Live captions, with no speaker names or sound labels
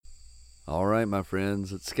All right, my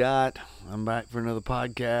friends, it's Scott. I'm back for another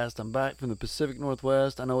podcast. I'm back from the Pacific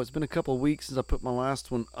Northwest. I know it's been a couple of weeks since I put my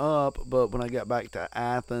last one up, but when I got back to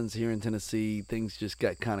Athens here in Tennessee, things just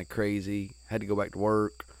got kind of crazy. Had to go back to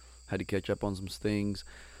work, had to catch up on some things,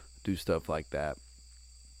 do stuff like that.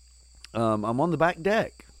 I'm on the back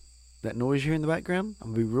deck. That noise you hear in the background,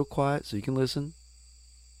 I'm going to be real quiet so you can listen.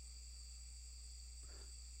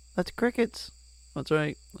 That's crickets. That's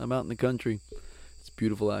right. I'm out in the country. It's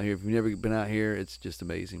beautiful out here. If you've never been out here, it's just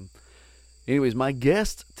amazing. Anyways, my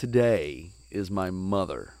guest today is my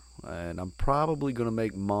mother. And I'm probably going to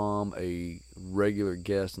make mom a regular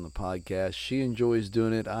guest on the podcast. She enjoys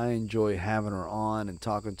doing it. I enjoy having her on and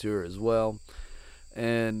talking to her as well.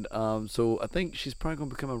 And so I think she's probably going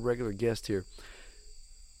to become a regular guest here.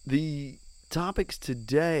 The topics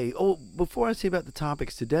today. Oh, before I say about the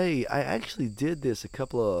topics today, I actually did this a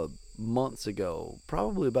couple of months ago.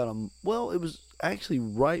 Probably about it was actually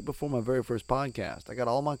right before my very first podcast. I got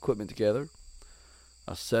all my equipment together.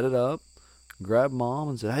 I set it up, grabbed mom,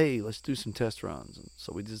 and said, "Hey, let's do some test runs." And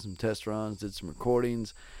so we did some test runs, did some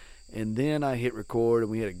recordings, and then I hit record,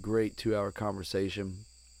 and we had a great 2-hour conversation.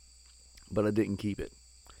 But I didn't keep it.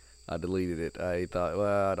 I deleted it. I thought,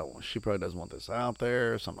 well, I don't. She probably doesn't want this out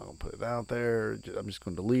there, so I'm not gonna put it out there. I'm just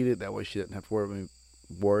gonna delete it. That way, she doesn't have to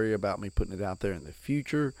worry about me putting it out there in the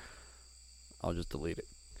future. I'll just delete it.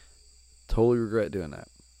 Totally regret doing that.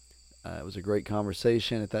 It was a great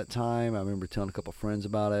conversation at that time. I remember telling a couple friends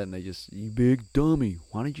about it, and they just, "You big dummy!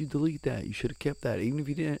 Why did you delete that? You should have kept that. Even if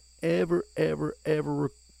you didn't ever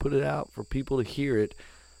put it out for people to hear it,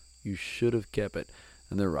 you should have kept it."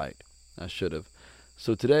 And they're right. I should have.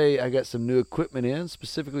 So today I got some new equipment in,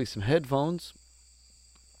 specifically some headphones.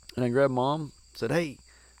 And I grabbed mom, said, "Hey,"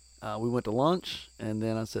 we went to lunch, and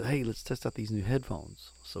then I said, "Hey, let's test out these new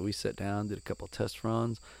headphones." So we sat down, did a couple of test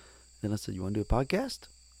runs. Then I said, "You want to do a podcast?"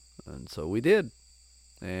 And so we did.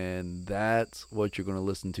 And that's what you're going to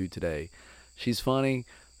listen to today. She's funny.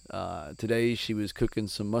 Today she was cooking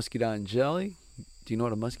some muscadine jelly. Do you know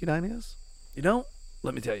what a muscadine is? You don't?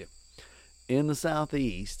 Let me tell you. In the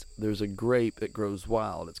southeast, there's a grape that grows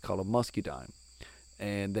wild. It's called a muscadine.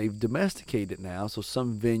 And they've domesticated it now, so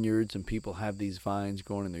some vineyards and people have these vines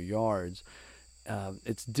growing in their yards.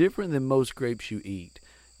 It's different than most grapes you eat.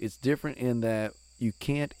 It's different in that you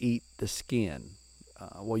can't eat the skin.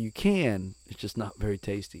 Well, you can, it's just not very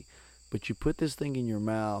tasty. But you put this thing in your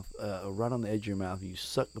mouth, right on the edge of your mouth, and you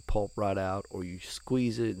suck the pulp right out, or you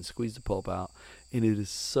squeeze it and squeeze the pulp out, and it is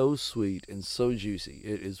so sweet and so juicy.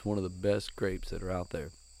 It is one of the best grapes that are out there.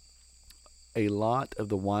 A lot of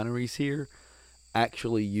the wineries here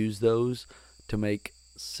actually use those to make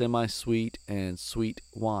semi-sweet and sweet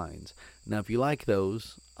wines. Now, if you like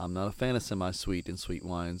those, I'm not a fan of semi-sweet and sweet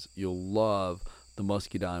wines. You'll love the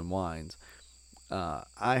muscadine wines.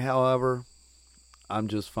 However, I'm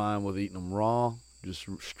just fine with eating them raw, just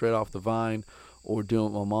straight off the vine, or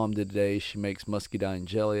doing what my mom did today. She makes muscadine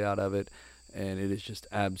jelly out of it, and it is just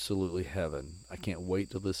absolutely heaven. I can't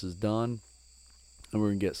wait till this is done, and we're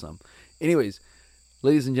going to get some. Anyways,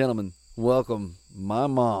 ladies and gentlemen, welcome my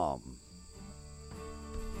mom.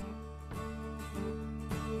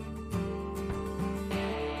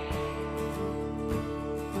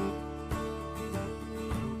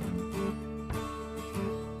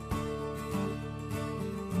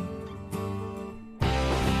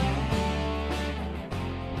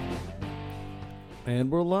 And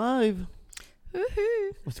we're live.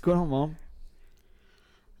 Woohoo! What's going on, Mom?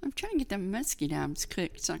 I'm trying to get them muscadines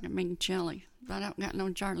cooked so I can make jelly, but I don't got no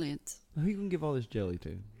jar lids. Who you gonna give all this jelly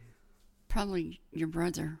to? Probably your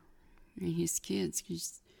brother and his kids,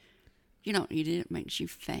 because you don't eat it, it makes you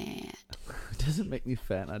fat. It doesn't make me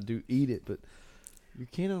fat. I do eat it, but you're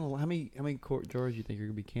canning how many quart jars do you think you're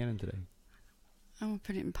gonna be canning today? I'm going to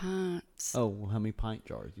put it in pints. Oh, well, how many pint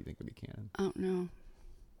jars do you think you'll be canning? I don't know.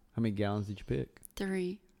 How many gallons did you pick?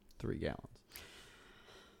 3. 3 gallons.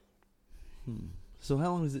 So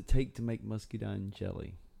how long does it take to make muscadine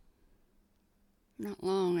jelly? Not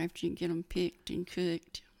long after you get them picked and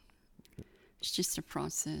cooked. It's just a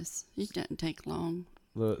process. It doesn't take long.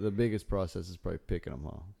 The biggest process is probably picking them,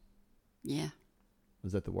 huh? Yeah.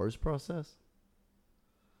 Was that the worst process?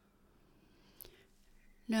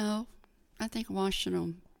 No, I think washing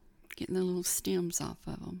them, getting the little stems off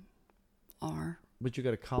of them, are. But you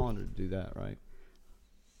got a colander to do that, right?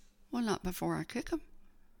 Well, not before I cook them.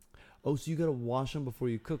 Oh, so you got to wash them before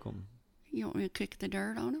you cook them. You want me to cook the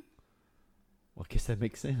dirt on them? Well, I guess that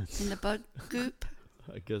makes sense. And the bug goop?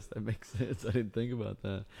 I guess that makes sense. I didn't think about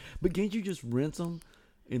that. But can't you just rinse them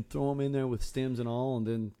and throw them in there with stems and all, and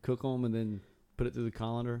then cook them and then put it through the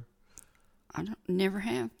colander? Never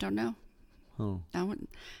have, don't know. Huh. I wouldn't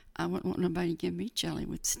want nobody to give me jelly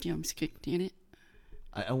with stems cooked in it.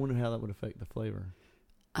 I wonder how that would affect the flavor.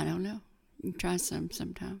 I don't know. You can try some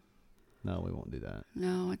sometime. No, we won't do that.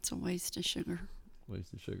 No, it's a waste of sugar.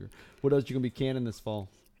 Waste of sugar. What else you gonna be canning this fall?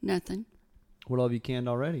 Nothing. What all have you canned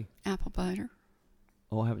already? Apple butter.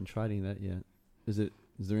 Oh, I haven't tried any of that yet. Is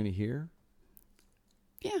there any here?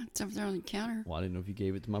 Yeah, it's over there on the counter. Well, I didn't know if you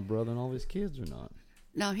gave it to my brother and all his kids or not.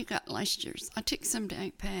 No, he got last year's. I took some to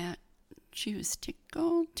Aunt Pat. She was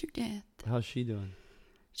tickled to death. How's she doing?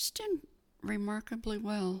 She's done remarkably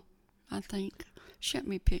well, I think. She helped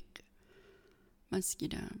me pick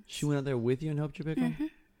muscadines. She went out there with you and helped you pick them? Mm-hmm.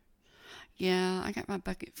 Yeah, I got my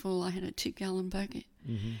bucket full. I had a 2-gallon bucket,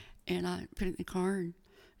 Mm-hmm. and I put it in the car, and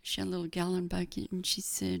she had a little gallon bucket, and she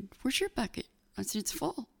said, "Where's your bucket?" I said, "It's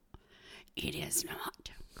full." "It is not."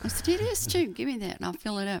 I said, "It is too. Give me that, and I'll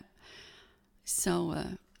fill it up."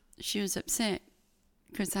 So she was upset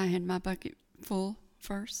because I had my bucket full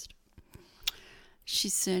first. She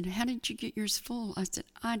said, "How did you get yours full?" I said,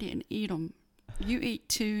 "I didn't eat them. You eat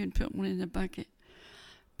 2 and put 1 in the bucket."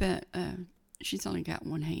 But she's only got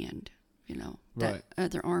one hand, you know. Right. That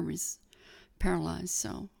other arm is paralyzed,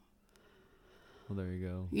 so. Well, there you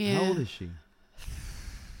go. Yeah. How old is she?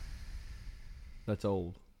 That's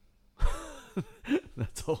old.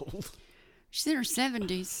 That's old. She's in her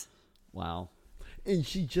 70s. Wow. And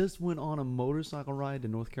she just went on a motorcycle ride to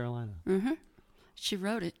North Carolina. Mm-hmm. She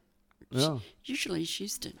rode it. Yeah. Usually she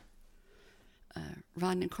used to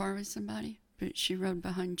ride in a car with somebody, but she rode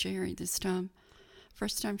behind Jerry this time.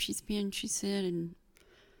 First time she's been, she said, and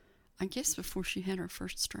I guess before she had her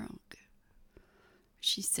first stroke.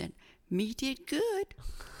 She said, "Me did good."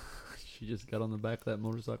 She just got on the back of that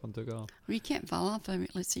motorcycle and took off. Well, you can't fall off of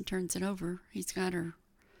it unless he turns it over. He's got her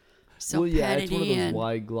so well, yeah, patted it's one in. of those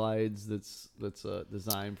wide glides that's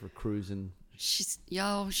designed for cruising. She's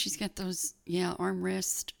got those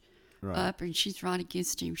armrests Right. up, and she's right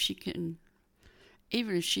against him. She couldn't,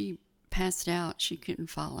 even if she passed out, she couldn't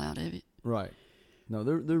fall out of it. Right. No,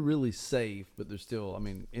 they're really safe, but they're still. I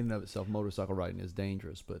mean, in and of itself, motorcycle riding is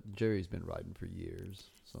dangerous. But Jerry's been riding for years,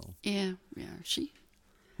 so. Yeah. She.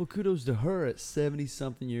 Well, kudos to her at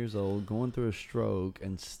 70-something years old, going through a stroke,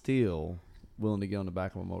 and still willing to get on the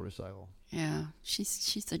back of a motorcycle. Yeah,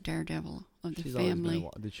 she's the daredevil of the She's always been family.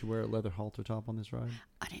 did she wear a leather halter top on this ride?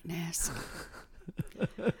 I didn't ask.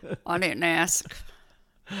 I didn't ask.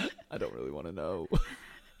 I don't really want to know.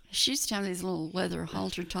 She used to have these little leather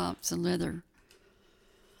halter tops and leather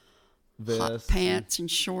hot Vest. pants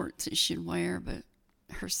and shorts that she'd wear, but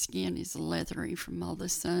her skin is leathery from all the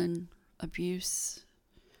sun abuse.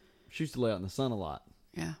 She used to lay out in the sun a lot.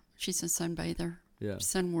 Yeah, she's a sunbather, Yeah.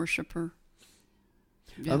 sun worshiper.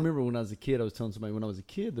 Yeah. I remember when I was a kid, I was telling somebody when I was a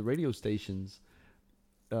kid, the radio stations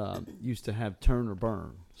used to have turn or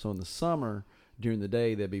burn. So in the summer, during the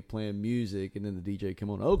day, they'd be playing music, and then the DJ come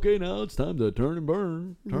on. Okay, now it's time to turn and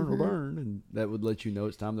burn, turn or burn, and that would let you know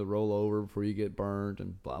it's time to roll over before you get burned,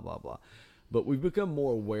 and blah blah blah. But we've become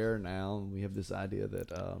more aware now, and we have this idea that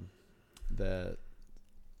that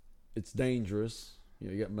it's dangerous. You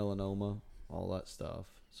know, you got melanoma, all that stuff.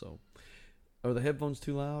 So, are the headphones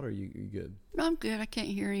too loud, or are you good? No, I'm good. I can't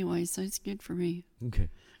hear anyway, so it's good for me. Okay.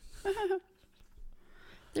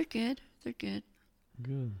 They're good. They're good.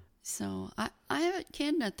 Good. So I haven't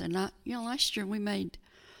canned nothing. Last year we made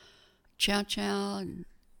chow chow, and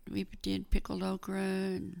we did pickled okra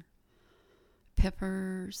and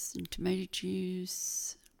peppers and tomato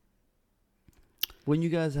juice. When you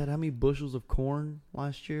guys had how many bushels of corn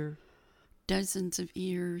last year? Dozens of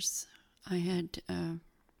ears. I had, I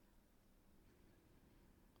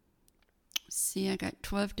got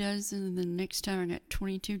 12 dozen, and the next time I got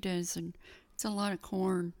 22 dozen. It's a lot of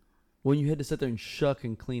corn. When you had to sit there and shuck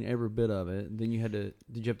and clean every bit of it, then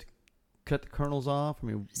did you have to cut the kernels off? I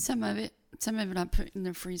mean, Some of it I put in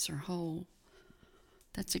the freezer whole.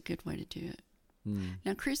 That's a good way to do it.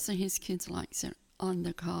 Now, Chris and his kids likes it on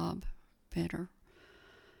the cob better.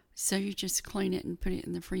 So you just clean it and put it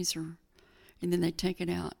in the freezer. And then they take it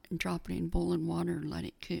out and drop it in boiling water and let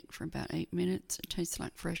it cook for about 8 minutes. It tastes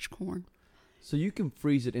like fresh corn. so you can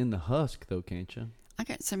freeze it in the husk, though, can't you? I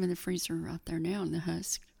got some in the freezer out there now in the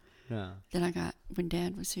husk Yeah. that I got when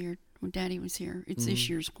Daddy was here. It's this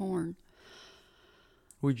year's corn.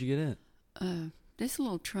 Where'd you get it? This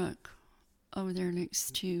little truck over there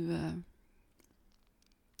next to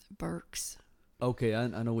Burke's. Okay, I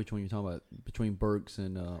know which one you're talking about. Between Burke's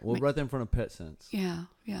and right there in front of Pet Sense. Yeah.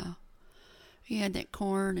 He had that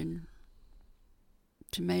corn and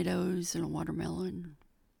tomatoes and a watermelon.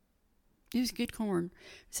 It was good corn.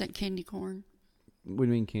 It's that candy corn. What do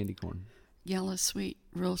you mean candy corn? Yellow, sweet,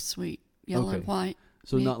 real sweet. Yellow and white.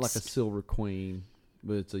 So not like a mixed. Silver Queen,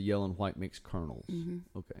 but it's a yellow and white mixed kernels.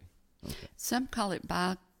 Okay. Okay. Some call it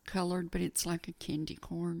bicolored, but it's like a candy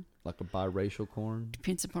corn. Like a biracial corn.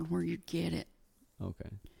 Depends upon where you get it. Okay.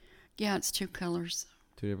 Yeah, it's 2 colors.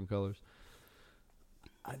 2 different colors.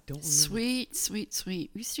 I don't remember. Sweet, sweet,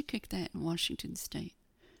 sweet. We used to cook that in Washington State.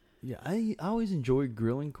 Yeah, I always enjoyed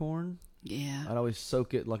grilling corn. Yeah. I'd always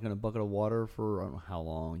soak it like in a bucket of water for I don't know how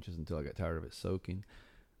long, just until I got tired of it soaking.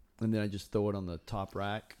 And then I just throw it on the top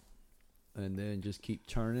rack and then just keep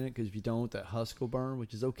turning it, because if you don't, that husk will burn,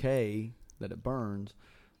 which is okay that it burns,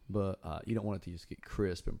 but you don't want it to just get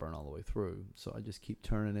crisp and burn all the way through. So I just keep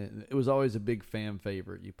turning it. And it was always a big fan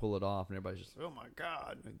favorite. You pull it off and everybody's just, oh my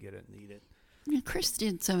God, and get it and eat it. Yeah, Chris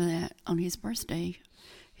did some of that on his birthday.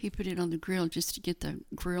 He put it on the grill just to get the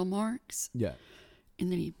grill marks, Yeah.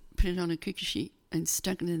 and then he put it on a cookie sheet and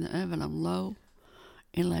stuck it in the oven on low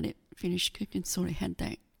and let it finish cooking, so it had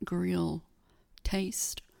that grill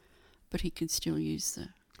taste, but he could still use the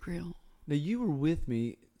grill. Now, you were with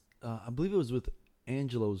me, I believe it was with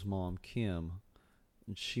Angelo's mom, Kim,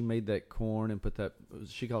 and she made that corn and put that,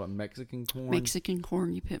 she called it Mexican corn. Mexican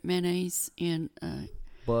corn, you put mayonnaise and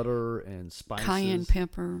Butter and spices. cayenne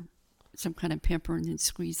pepper, some kind of pepper, and then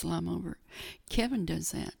squeeze lime over. Kevin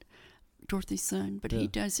does that, Dorothy's son, but he Yeah.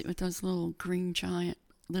 does it with those little green giant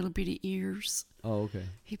little bitty ears. Oh, okay.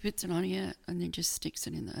 He puts it on it and then just sticks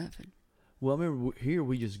it in the oven. Well, I remember here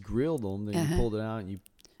we just grilled them, then you pulled it out and you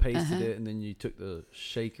pasted it, and then you took the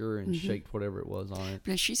shaker and shaked whatever it was on it.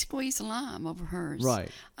 But she squeezed lime over hers.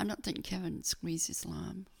 Right. I don't think Kevin squeezes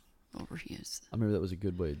lime over his. I remember that was a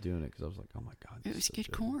good way of doing it, because I was like, oh my God. It was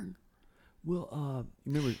good corn. Well,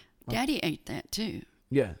 you remember? Daddy ate that too.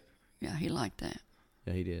 Yeah. Yeah, he liked that.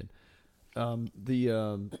 Yeah, he did.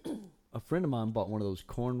 A friend of mine bought one of those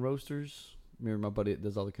corn roasters. Remember my buddy that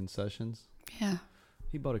does all the concessions? Yeah.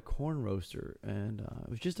 He bought a corn roaster, and it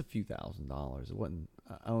was just a few $1,000s. It wasn't.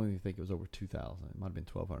 I don't even think it was over $2,000. It might have been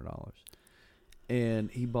 $1,200.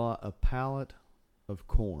 And he bought a pallet of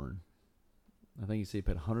corn. I think he said he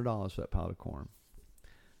paid $100 for that pallet of corn.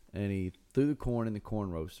 And he threw the corn in the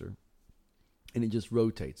corn roaster, and it just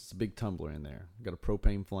rotates. It's a big tumbler in there. Got a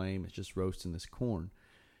propane flame. It's just roasting this corn.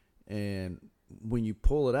 And when you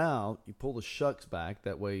pull it out, you pull the shucks back.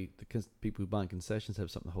 That way, the people who buy concessions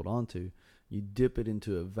have something to hold on to. You dip it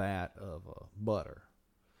into a vat of butter.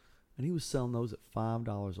 And he was selling those at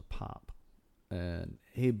 $5 a pop. And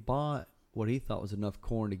he bought what he thought was enough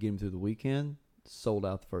corn to get him through the weekend. Sold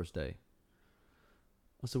out the first day.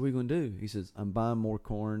 I said, what are you going to do? He says, I'm buying more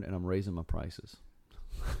corn and I'm raising my prices.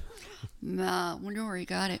 I wonder where he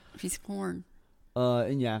got it. His corn.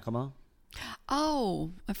 In Yakima.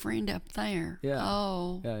 Oh, a friend up there. Yeah.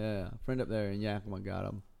 Oh. Yeah. A friend up there in Yakima got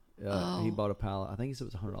him. He bought a pallet. I think he said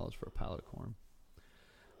it was $100 for a pallet of corn,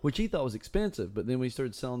 which he thought was expensive. But then when he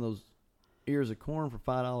started selling those ears of corn for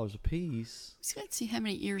 $5 a piece. He's got to see how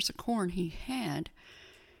many ears of corn he had,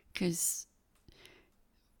 because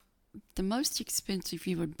the most expensive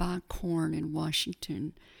you would buy corn in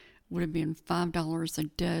Washington would have been $5 a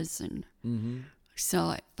dozen. Mm-hmm.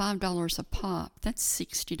 So at $5 a pop, that's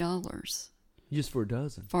 $60 Just for a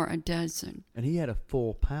dozen. for a dozen. And he had a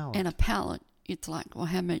full pallet. And a pallet, it's like, well,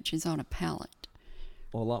 how much is on a pallet?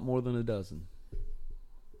 Well, a lot more than a dozen.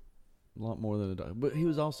 A lot more than a dozen. But he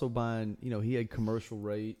was also buying, he had commercial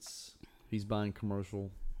rates. He's buying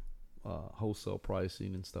commercial wholesale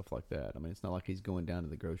pricing and stuff like that. I mean, it's not like he's going down to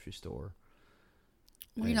the grocery store.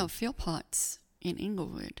 Well, Philpotts in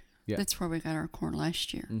Inglewood. Yeah. That's where we got our corn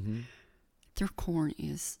last year. Mm-hmm. Their corn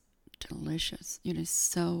is delicious. It is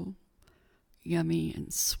so yummy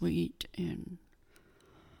and sweet, and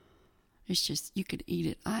it's just, you could eat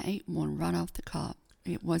it. I ate one right off the cob.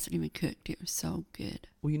 It wasn't even cooked. It was so good.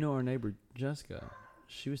 Well, our neighbor Jessica,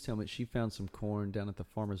 she was telling me she found some corn down at the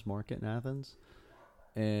farmer's market in Athens.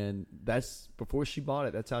 And that's, before she bought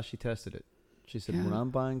it, that's how she tested it. She said, when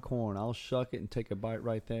I'm buying corn, I'll shuck it and take a bite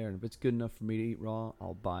right there. And if it's good enough for me to eat raw,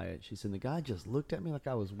 I'll buy it. She said, the guy just looked at me like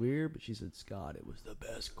I was weird. But she said, Scott, it was the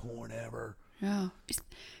best corn ever. Yeah.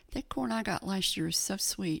 That corn I got last year is so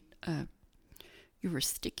sweet. You were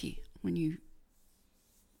sticky when you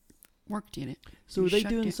worked in it. So You are they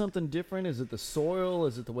shucked doing it. something different? Is it the soil?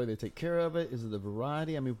 Is it the way they take care of it? Is it the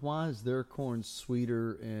variety? I mean, why is their corn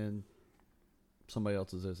sweeter and somebody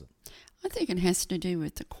else's isn't? I think it has to do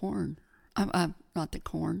with the corn. Not the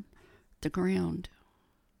corn, the ground.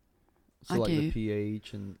 So I like do. the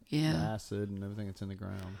pH and Yeah. the acid and everything that's in the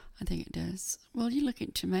ground. I think it does. Well, you look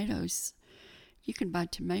at tomatoes. You can buy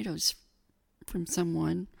tomatoes from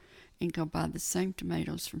someone and go buy the same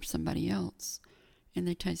tomatoes from somebody else, and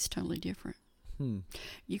they taste totally different.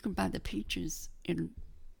 You can buy the peaches in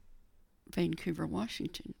Vancouver,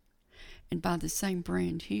 Washington, and buy the same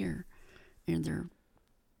brand here, and they're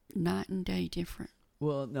night and day different.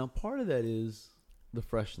 Well, now part of that is the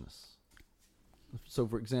freshness. So,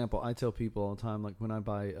 for example, I tell people all the time, like when I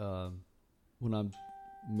buy, when I'm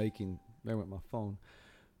making, there went my phone.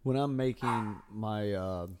 When I'm making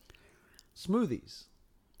my smoothies,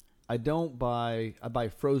 I buy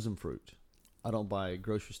frozen fruit. I don't buy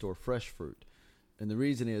grocery store fresh fruit. And the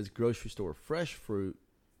reason is grocery store fresh fruit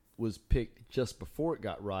was picked just before it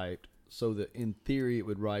got ripe, so that in theory it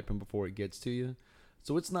would ripen before it gets to you.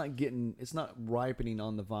 So it's not ripening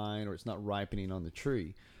on the vine, or it's not ripening on the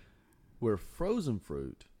tree. Where frozen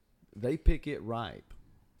fruit, they pick it ripe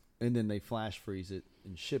and then they flash freeze it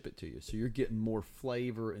and ship it to you. So you're getting more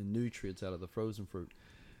flavor and nutrients out of the frozen fruit.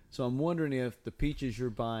 So I'm wondering if the peaches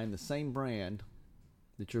you're buying, the same brand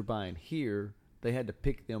that you're buying here, they had to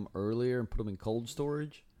pick them earlier and put them in cold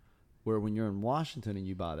storage, where when you're in Washington and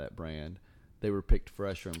you buy that brand, they were picked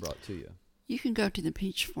fresher and brought to you. You can go to the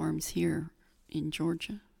peach farms here in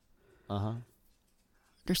Georgia. Uh-huh.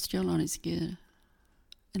 They're still not as good,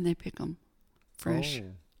 and they pick them fresh.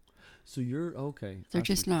 Oh. So you're okay. They're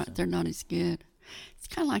just not. They're not as good. It's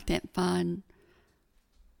kind of like that fine,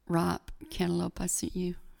 ripe cantaloupe I sent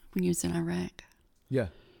you when you was in Iraq. Yeah.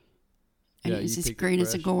 And Yeah, it was you as picked it green as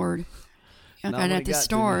a fresh. gourd. I Not got when it it at the got to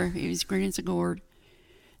store. It was green as a gourd,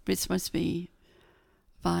 but it's supposed to be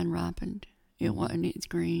vine ripened. It wasn't. It's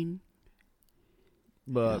green.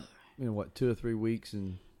 But 2 or 3 weeks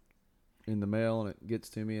in the mail, and it gets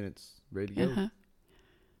to me and it's ready to go. Uh-huh.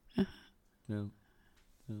 Yeah.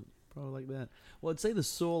 Yeah, probably like that. Well, I'd say the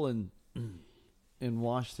soil in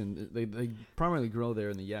Washington, they primarily grow there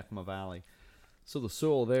in the Yakima Valley. So the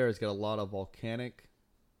soil there has got a lot of volcanic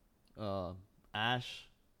ash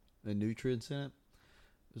and nutrients in it.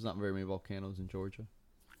 There's not very many volcanoes in Georgia.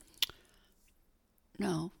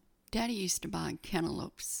 No, Daddy used to buy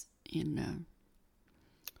cantaloupes in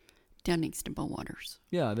down next to Bowaters.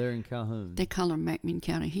 Yeah, they're in Calhoun. They call them McMinn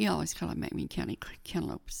County. He always called them McMinn County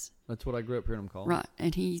cantaloupes. That's what I grew up hearing them called. Right,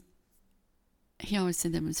 and he always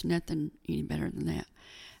said there was nothing any better than that.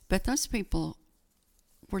 But those people,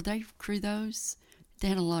 where they grew those, they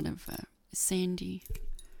had a lot of sandy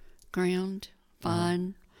ground,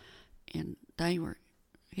 fine, and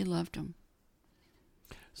he loved them.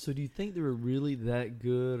 So do you think they were really that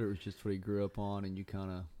good, or it was just what he grew up on and you kind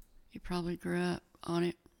of... He probably grew up on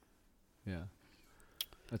it. Yeah.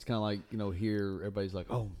 That's kind of like, here everybody's like,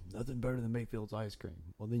 oh, nothing better than Mayfield's ice cream.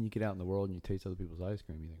 Well, then you get out in the world and you taste other people's ice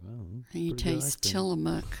cream. You think, well, And you pretty good ice taste cream.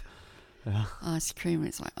 Tillamook Yeah. ice cream.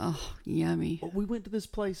 It's like, oh, yummy. Well, we went to this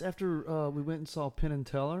place after we went and saw Penn and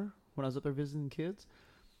Teller when I was up there visiting kids.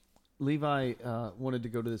 Levi wanted to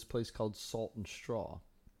go to this place called Salt and Straw.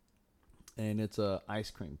 And it's a ice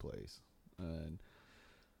cream place. And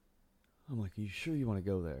I'm like, are you sure you want to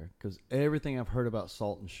go there? Because everything I've heard about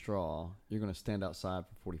Salt and Straw, you're going to stand outside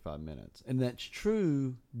for 45 minutes. And that's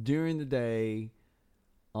true during the day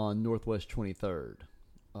on Northwest 23rd,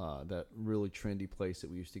 that really trendy place that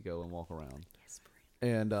we used to go and walk around.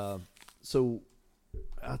 And so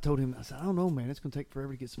I told him, I said, I don't know, man. It's going to take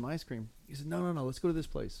forever to get some ice cream. He said, no, let's go to this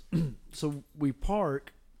place. So we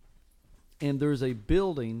park, and there's a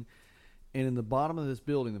building, and in the bottom of this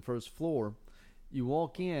building, the first floor, you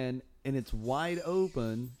walk in, and it's wide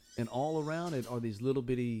open, and all around it are these little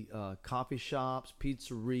bitty coffee shops,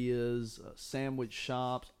 pizzerias, sandwich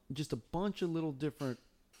shops, just a bunch of little different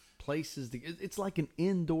places. It's like an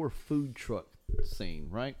indoor food truck scene,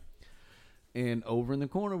 right? And over in the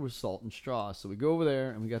corner was Salt and Straw. So we go over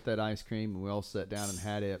there, and we got that ice cream, and we all sat down and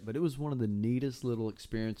had it. But it was one of the neatest little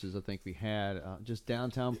experiences I think we had. Just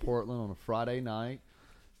downtown Portland on a Friday night,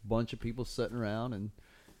 bunch of people sitting around, and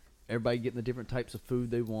everybody getting the different types of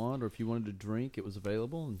food they want, or if you wanted to drink, it was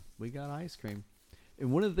available, and we got ice cream.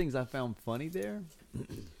 And one of the things I found funny there,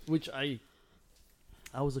 which I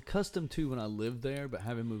was accustomed to when I lived there, but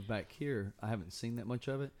having moved back here, I haven't seen that much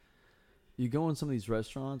of it. You go in some of these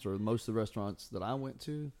restaurants, or most of the restaurants that I went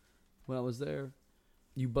to when I was there,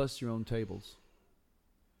 you bust your own tables.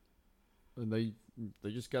 And they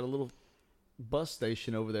just got a little bus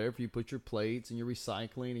station over there for you to put your plates and your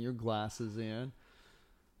recycling and your glasses in.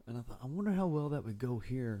 And I thought, I wonder how well that would go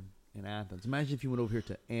here in Athens. Imagine if you went over here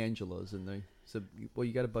to Angela's and they said, well,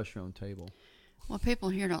 you got to bust your own table. Well, people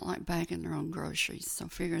here don't like bagging their own groceries, so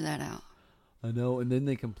figure that out. I know, and then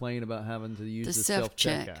they complain about having to use The the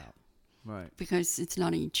self-check. self-checkout. Right. Because it's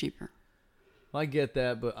not any cheaper. I get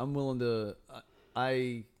that, but I'm willing to...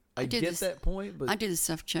 I get that point, but I do the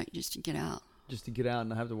self-check just to get out. just to get out and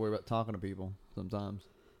not have to worry about talking to people sometimes.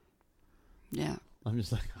 Yeah. I'm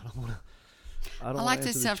just like, I don't want to... I I don't like wanna the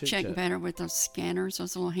answer self-check chit-chat. better with those scanners,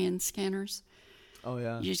 those little hand scanners. Oh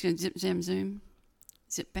yeah. You just go zip, zam, zoom,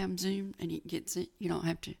 zip, bam, zoom, and it gets it. You don't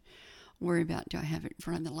have to worry about, do I have it in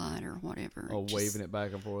front of the light or whatever. Oh, waving it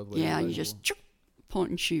back and forth. Yeah, you just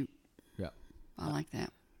point and shoot. Yeah. I like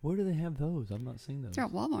that. Where do they have those? I've not seen those. They're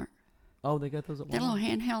at Walmart. Oh, they got those at That Walmart. little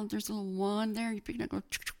handheld, there's a little one there. You pick it up, go.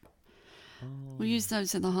 Oh. We used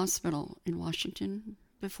those in the hospital in Washington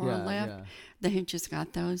before I left. Yeah. They had just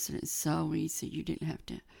got those, and it's so easy. You didn't have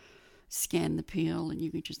to scan the pill, and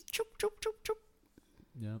you could just choop, choop, choop, choop.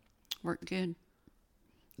 Yeah. Work good.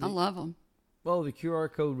 I love them. Well, the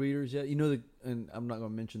QR code readers, yeah. You know, and I'm not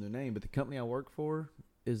going to mention their name, but the company I work for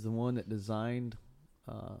is the one that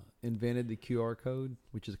invented the QR code,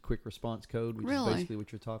 which is a quick response code, which Really? is basically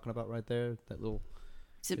what you're talking about right there. That little,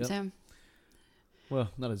 Zip Yep. Zam, well,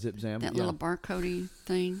 not a zip zam. that but yeah. little barcodey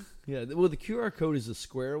thing. Yeah. Well, the QR code is the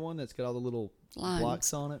square one that's got all the little Lines.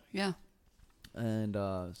 blocks on it. Yeah. And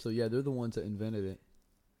so, yeah, they're the ones that invented it.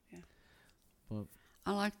 Yeah. Well,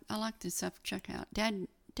 I like the self checkout. Daddy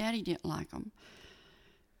didn't like them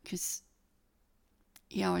because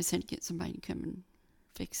he always had to get somebody to come and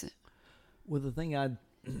fix it. well, the thing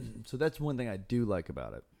so that's one thing I do like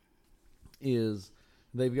about it is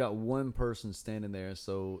they've got one person standing there.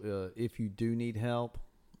 So if you do need help,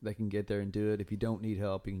 they can get there and do it. If you don't need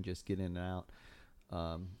help, you can just get in and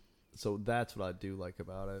out. So that's what I do like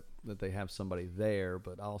about it, that they have somebody there,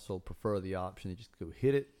 but I also prefer the option to just go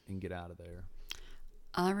hit it and get out of there.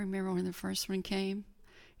 I remember when the first one came,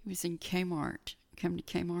 it was in Kmart. Come to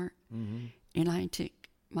Kmart, and I took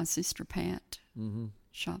my sister Pat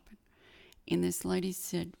shopping. And this lady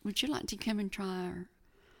said, "Would you like to come and try our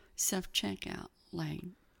self-checkout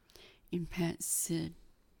lane?" And Pat said,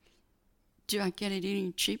 "Do I get it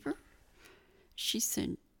any cheaper?" She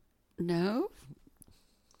said, "No."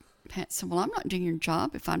 Pat said, "Well, I'm not doing your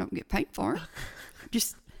job if I don't get paid for it."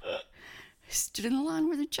 Just stood in the line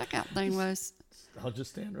where the checkout thing was. I'll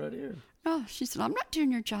just stand right here. Oh, she said, "I'm not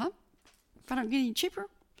doing your job if I don't get any cheaper.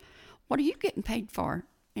 What are you getting paid for?"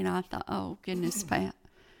 And I thought, oh, goodness, Pat.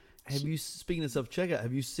 Have you, speaking of self-checkout,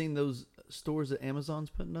 have you seen those stores that Amazon's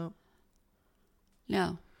putting up?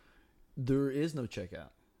 No, There is no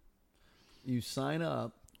checkout. You sign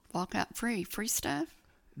up. walk out free stuff.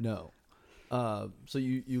 No. So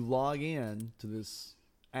you log in to this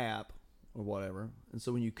app or whatever. And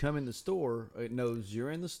so when you come in the store, it knows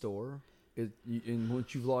you're in the store. And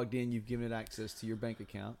once you've logged in, you've given it access to your bank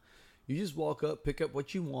account. You just walk up, pick up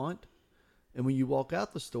what you want. And when you walk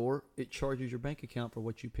out the store, it charges your bank account for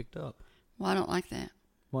what you picked up. Well, I don't like that.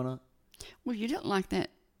 Why not? Well, you don't like that.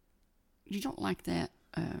 You don't like that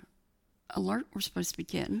alert we're supposed to be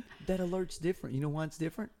getting. That alert's different. You know why it's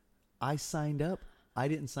different? I signed up. I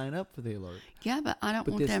didn't sign up for the alert. Yeah, but I don't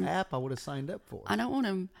But want this them. app I would have signed up for. I don't want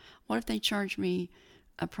them. What if they charge me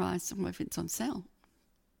a price if it's on sale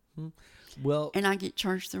Well, and I get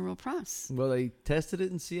charged the real price? they tested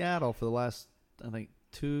it in Seattle for the last, I think,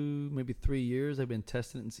 2, maybe 3 years. They've been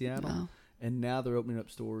testing it in Seattle. Oh. And now they're opening up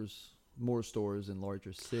more stores in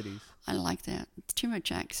larger cities. I like that. It's too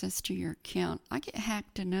much access to your account. I get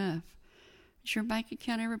hacked enough. Has your bank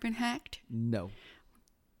account ever been hacked? No.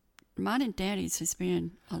 Mine and Daddy's has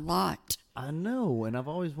been a lot. I know, and I've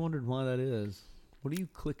always wondered why that is. What are you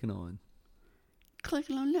clicking on?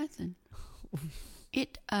 Clicking on nothing.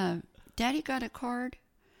 Daddy got a card.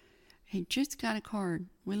 He just got a card.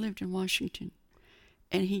 We lived in Washington.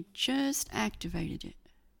 And he just activated it.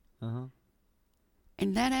 Uh-huh.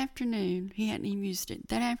 And that afternoon, he hadn't even used it.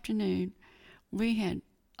 That afternoon, we had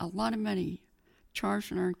a lot of money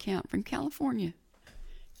charged on our account from California.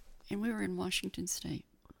 And we were in Washington State.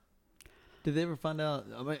 Did they ever find out?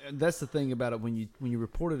 I mean, that's the thing about it. When you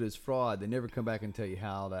report it as fraud, they never come back and tell you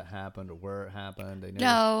how that happened or where it happened. They never.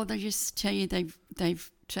 No, they just tell you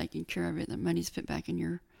they've taken care of it. The money's put back in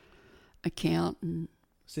your account.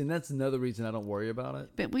 See, and that's another reason I don't worry about it.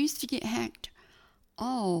 But we used to get hacked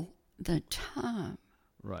all the time.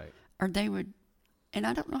 Right. Or they would, and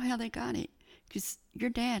I don't know how they got it, because your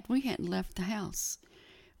dad, we hadn't left the house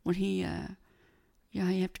when he you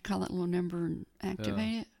have to call that little number and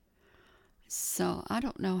activate it. So I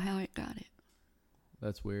don't know how it got it.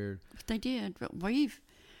 That's weird. But they did. But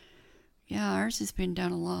ours has been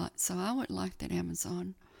done a lot. So I wouldn't like that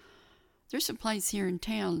Amazon. There's a place here in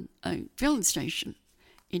town, a filling station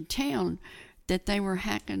in town, that they were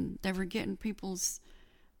hacking. They were getting people's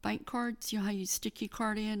bank cards. You know how you stick your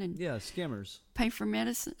card in and Yeah, skimmers. pay for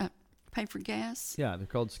medicine, pay for gas. Yeah, they're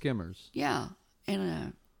called skimmers. Yeah,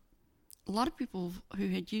 and a lot of people who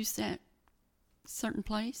had used that certain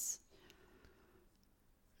place,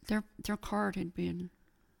 their card had been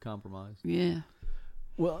Compromised. yeah.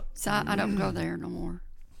 Well, So I don't go there no more.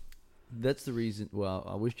 that's the reason. Well,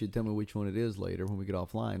 I wish you'd tell me which one it is later when we get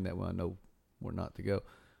offline. That way I know where not to go.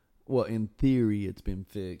 Well, in theory, it's been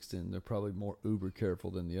fixed, and they're probably more uber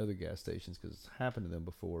careful than the other gas stations because it's happened to them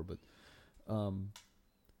before. But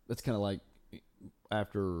that's kind of like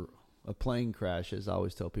after a plane crashes. I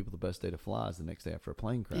always tell people the best day to fly is the next day after a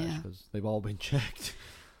plane crash Yeah. because they've all been checked.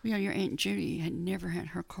 You know, your Aunt Judy had never had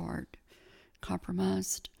her card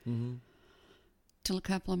compromised Mm-hmm. till a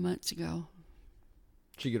couple of months ago.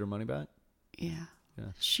 She get her money back? Yeah. Yeah.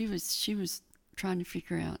 She was trying to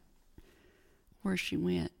figure out where she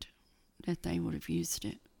went, that they would have used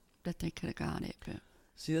it, that they could have got it. But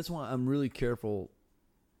See, that's why I'm really careful.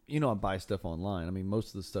 You know, I buy stuff online. I mean, most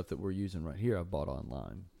of the stuff that we're using right here, I bought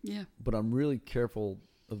online. yeah, But I'm really careful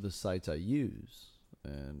of the sites I use.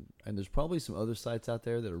 And there's probably some other sites out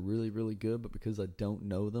there that are really, really good, but because I don't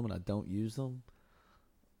know them and I don't use them,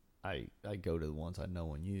 I go to the ones I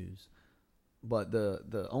know and use. But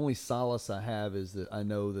the only solace I have is that I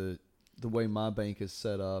know that the way my bank is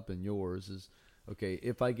set up and yours is, okay,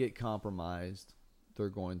 if I get compromised, they're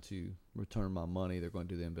going to return my money. They're going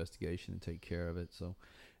to do the investigation and take care of it. So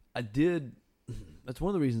I did. That's one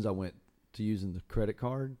of the reasons I went to using the credit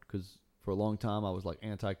card, because for a long time I was like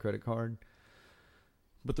anti-credit card.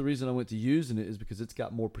 But the reason I went to using it is because it's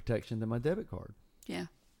got more protection than my debit card, yeah.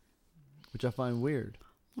 which I find weird.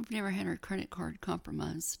 We've never had our credit card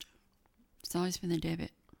compromised. It's always been the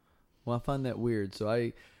debit. Well, I find that weird. So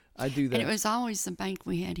I do that. And it was always the bank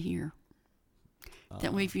we had here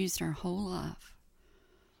that we've used our whole life.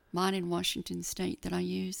 Mine in Washington State that I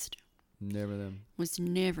used Never them. was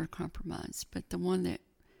never compromised, but the one that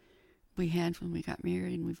we had when we got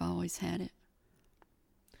married, and we've always had it.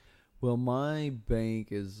 Well, my bank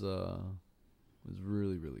is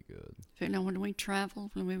really, really good. So, you know, when we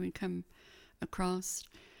traveled, when we would come across,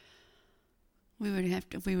 we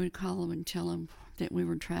would call them and tell them that we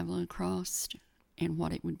were traveling across and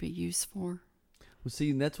what it would be used for. Well,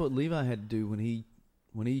 see, and that's what Levi had to do when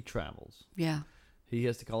he travels. Yeah, He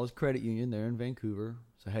has to call his credit union there in Vancouver.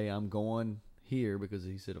 Say, hey, I'm going here, because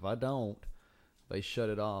he said if I don't, they shut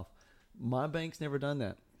it off. My bank's never done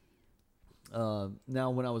that. Now,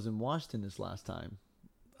 when I was in Washington this last time,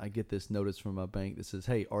 I get this notice from my bank that says,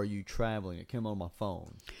 hey, are you traveling? It came on my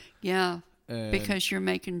phone. yeah, And because you're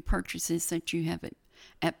making purchases that you haven't,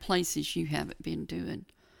 at places you haven't been doing.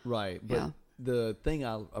 Right. But Yeah. the thing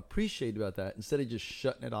I appreciate about that, instead of just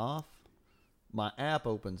shutting it off, my app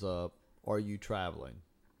opens up, are you traveling?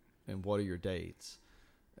 And what are your dates?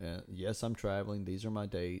 Yes, I'm traveling. These are my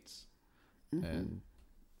dates. Mm-hmm.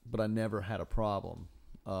 But I never had a problem.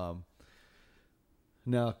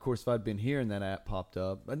 Now, of course, if I'd been here and that app popped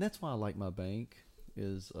up, and that's why I like my bank,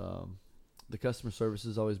 is the customer service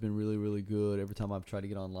has always been really, really good. Every time I've tried to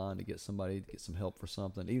get online to get somebody to get some help for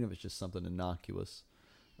something, even if it's just something innocuous,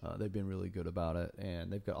 they've been really good about it,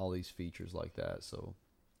 and they've got all these features like that. So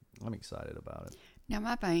I'm excited about it. Now,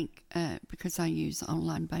 my bank, because I use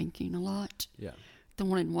online banking a lot, Yeah. the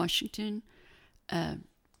one in Washington, I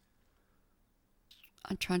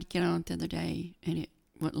tried to get on it the other day, and it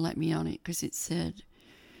wouldn't let me on it because it said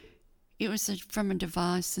it was from a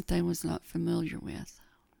device that they was not familiar with.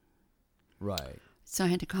 Right. So I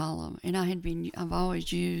had to call them, and I've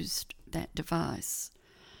always used that device,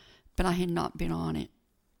 but I had not been on it.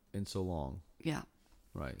 In so long. Yeah.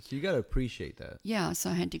 Right. So you got to appreciate that. Yeah, so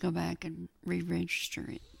I had to go back and re-register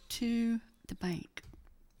it to the bank.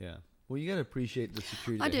 Yeah. Well, you got to appreciate the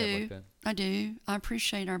security I they have do. like that. I do. I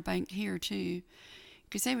appreciate our bank here, too,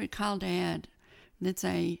 because they would call Dad and they'd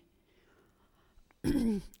say,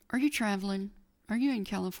 are you traveling? Are you in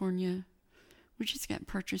California? We just got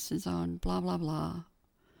purchases on blah, blah, blah.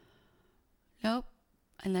 Nope.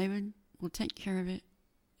 And they will take care of it.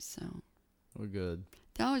 So We're good.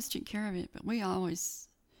 they always took care of it, but I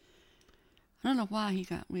don't know why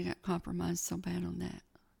we got compromised so bad on that.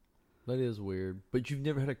 That is weird. But you've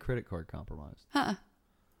never had a credit card compromised.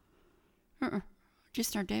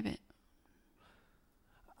 Just our debit.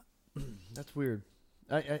 That's weird.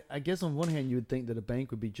 I guess on one hand you would think that a bank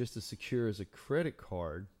would be just as secure as a credit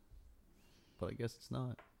card, but I guess it's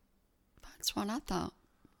not. That's what I thought.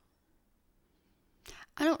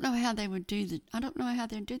 I don't know how they would do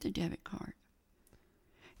the debit card.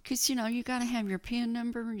 Because, you got to have your PIN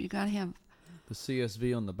number. You got to have The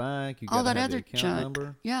CSV on the back. You all got to that have the other account junk.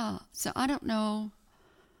 number. Yeah. So I don't know.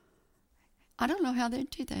 I don't know how they'd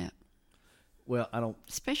do that. Well, I don't.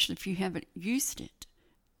 Especially if you haven't used it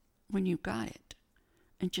when you got it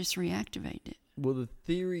and just reactivate it. Well, the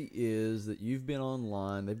theory is that you've been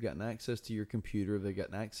online. They've gotten access to your computer. They've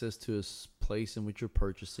gotten access to a place in which you're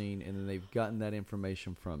purchasing, and then they've gotten that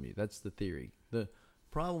information from you. That's the theory. The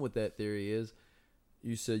problem with that theory is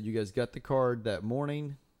you said you guys got the card that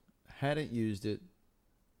morning, hadn't used it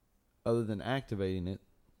other than activating it,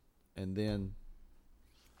 and then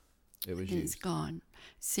it was And it's used. gone.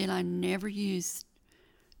 Said I never used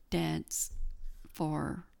Dad's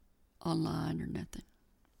for online or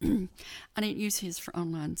nothing. I didn't use his for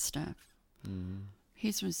online stuff. Mm-hmm.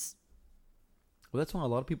 His was, Well, that's why a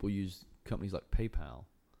lot of people use companies like PayPal.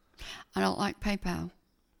 I don't like PayPal.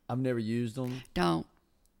 I've never used them. Don't.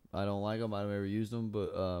 I don't like them. I've never used them,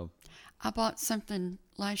 but I bought something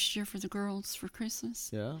last year for the girls for Christmas,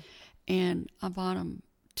 yeah. and I bought them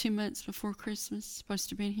 2 months before Christmas, supposed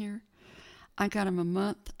to be here. I got them a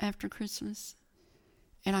month after Christmas,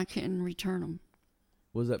 and I couldn't return them.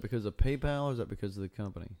 Was that because of PayPal or is that because of the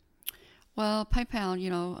company? Well,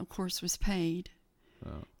 PayPal, of course, was paid,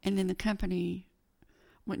 Oh. and then the company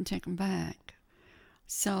wouldn't take them back.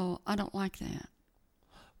 So I don't like that.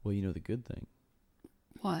 Well, the good thing.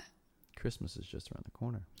 What? Christmas is just around the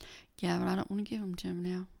corner. Yeah, but I don't want to give them to them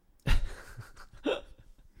now.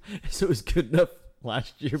 So it's good enough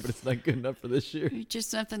last year, but it's not good enough for this year. It's just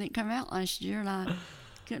something that came out last year, and I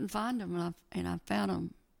couldn't find them, and I found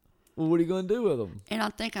them, Well, what are you going to do with them? and I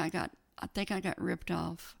think I got ripped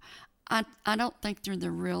off. I don't think they're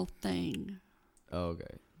the real thing. Oh,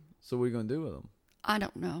 okay. So what are you going to do with them? I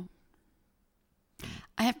don't know.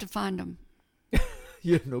 I have to find them.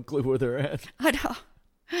 You have no clue where they're at. I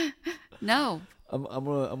don't. No. I'm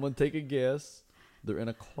gonna take a guess. They're in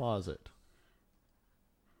a closet.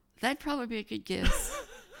 That'd probably be a good guess.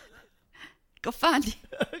 Go find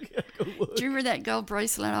it. Go look. Do you remember that gold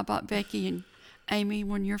bracelet I bought Becky and Amy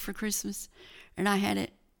one year for Christmas? And I had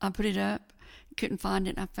it. I put it up. Couldn't find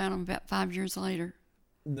it. And I found them about 5 years later.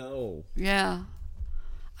 No. Yeah.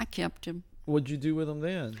 I kept them. What'd you do with them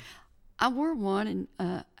then? I wore one,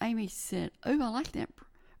 and Amy said, "Oh, I like that."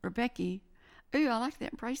 Or Becky, "Oh, I like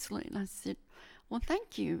that bracelet." And I said, "Well,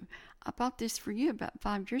 thank you. I bought this for you about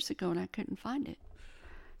 5 years ago, and I couldn't find it."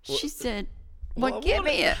 Well, she said, well, "Well, I give want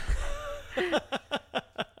me it."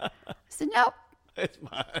 I said, "Nope." It's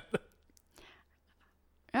mine.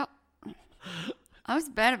 Yep. I was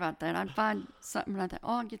bad about that. I'd find something and I thought,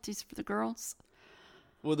 "Oh, I'll get these for the girls."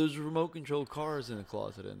 Well, there's remote control cars in the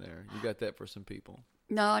closet in there. You got that for some people.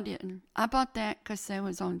 No, I didn't. I bought that because they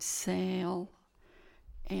was on sale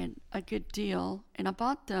and a good deal. And I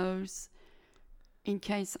bought those in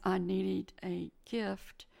case I needed a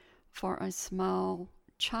gift for a small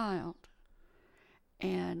child.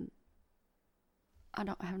 And I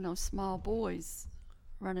don't have no small boys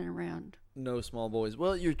running around. No small boys.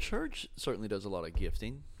 Well, your church certainly does a lot of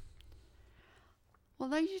gifting. Well,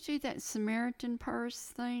 they usually do that Samaritan purse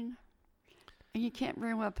thing. And you can't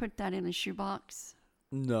very well put that in a shoebox.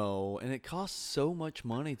 No, and it costs so much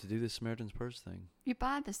money to do this Samaritan's Purse thing. You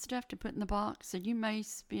buy the stuff to put in the box, and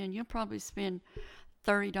you'll probably spend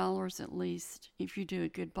 $30 at least if you do a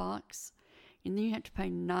good box. And then you have to pay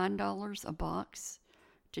 $9 a box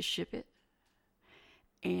to ship it.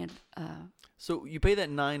 And So you pay that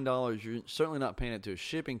 $9. You're certainly not paying it to a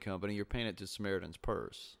shipping company. You're paying it to Samaritan's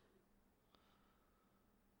Purse.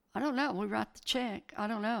 I don't know. We write the check. I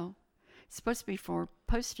don't know. It's supposed to be for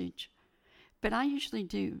postage. But I usually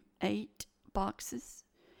do 8 boxes,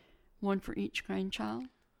 one for each grandchild.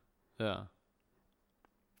 Yeah.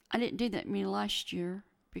 I didn't do that many last year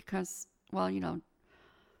because, well,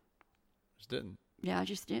 Just didn't. yeah, I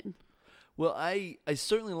just didn't. Well, I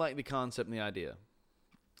certainly like the concept and the idea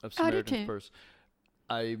of I do Samaritan's too. Purse.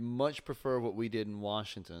 I much prefer what we did in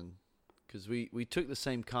Washington because we took the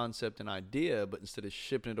same concept and idea, but instead of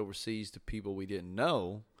shipping it overseas to people we didn't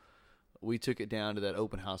know, we took it down to that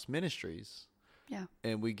Open House Ministries. Yeah.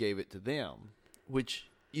 And we gave it to them, which,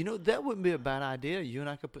 that wouldn't be a bad idea. You and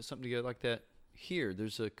I could put something together like that here.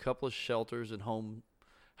 There's a couple of shelters and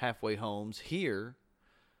halfway homes here,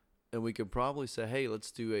 and we could probably say, hey,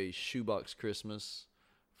 let's do a shoebox Christmas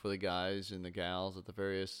for the guys and the gals at the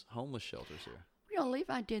various homeless shelters here.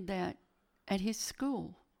 Levi did that at his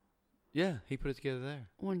school Yeah, he put it together there.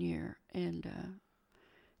 one year, and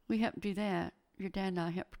we helped do that. Your dad and I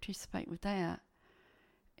helped participate with that.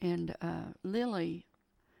 And Lily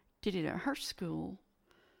did it at her school,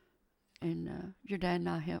 and your dad and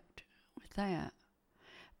I helped with that.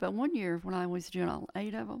 But one year when I was doing all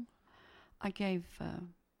 8 of them, I gave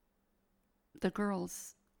the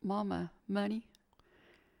girls' mama money,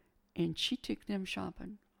 and she took them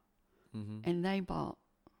shopping, Mm-hmm. and they bought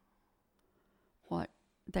what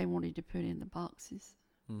they wanted to put in the boxes,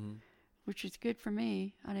 Mm-hmm. which is good for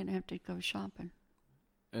me. I didn't have to go shopping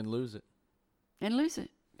And lose it. and lose it.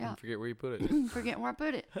 Yeah. And forget where you put it. Forget where I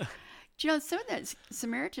put it. Do some of that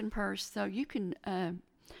Samaritan purse, though, you can,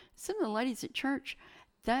 some of the ladies at church,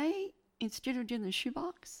 They, instead of doing the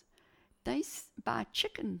shoebox, they buy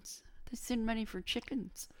chickens. They send money for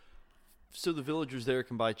chickens. So the villagers there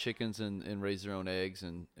can buy chickens and raise their own eggs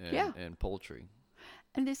and poultry.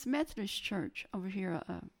 And this Methodist church over here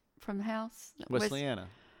from the house, Wesleyana.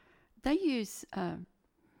 they use,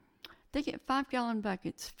 they get 5-gallon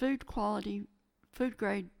buckets, food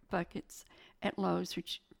grade buckets at Lowe's,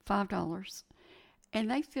 which $5. And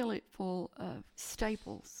they fill it full of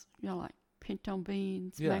staples, like pinto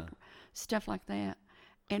beans, stuff like that.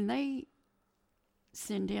 And they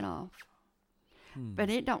send it off. But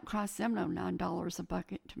it don't cost them no $9 a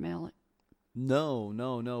bucket to mail it.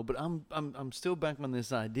 No. But I'm still back on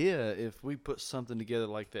this idea. If we put something together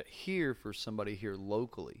like that here for somebody here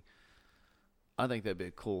locally, I think that'd be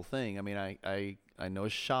a cool thing. I mean, I know a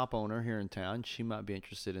shop owner here in town. She might be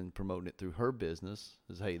interested in promoting it through her business.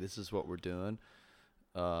 Says, hey, this is what we're doing.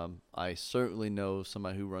 I certainly know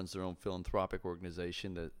somebody who runs their own philanthropic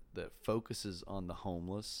organization that focuses on the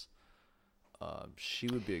homeless. She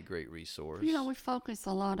would be a great resource. We focus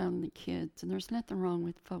a lot on the kids, and there's nothing wrong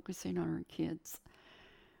with focusing on our kids.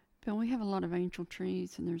 But we have a lot of angel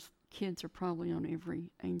trees, and there's kids are probably on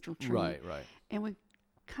every angel tree. Right. And we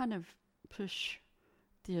kind of push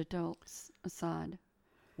the adults aside.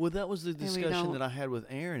 Well, that was the discussion that I had with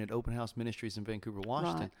Aaron at Open House Ministries in Vancouver,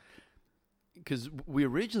 Washington. Because we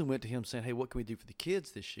originally went to him saying, hey, what can we do for the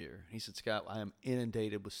kids this year? He said, Scott, I am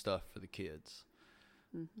inundated with stuff for the kids.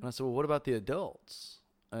 And I said, well, what about the adults?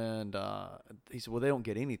 And he said, well, they don't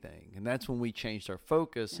get anything. And that's when we changed our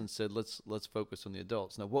focus and said, let's focus on the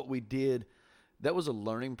adults. Now, what we did, that was a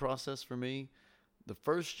learning process for me. The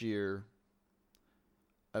first year,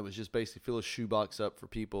 I was just basically fill a shoebox up for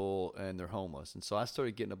people and they're homeless. And so I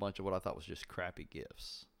started getting a bunch of what I thought was just crappy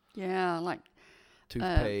gifts. Yeah, like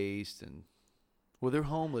toothpaste they're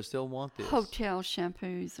homeless. They'll want this. Hotel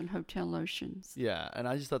shampoos and hotel lotions. Yeah, and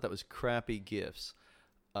I just thought that was crappy gifts.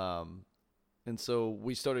 And so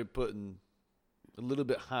we started putting a little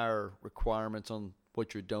bit higher requirements on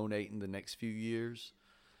what you're donating the next few years.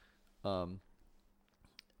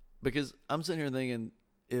 Because I'm sitting here thinking,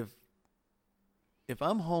 if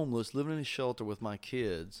I'm homeless, living in a shelter with my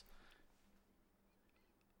kids,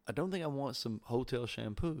 I don't think I want some hotel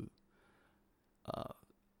shampoo.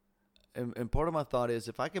 And part of my thought is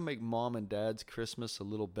if I can make mom and dad's Christmas a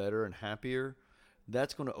little better and happier,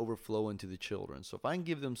 that's going to overflow into the children. So if I can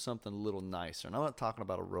give them something a little nicer, and I'm not talking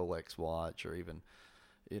about a Rolex watch or even,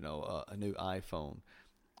 a new iPhone,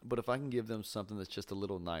 but if I can give them something that's just a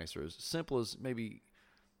little nicer, as simple as maybe,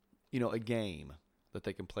 a game that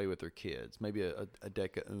they can play with their kids, maybe a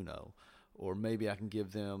deck of Uno, or maybe I can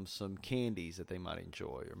give them some candies that they might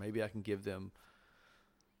enjoy, or maybe I can give them,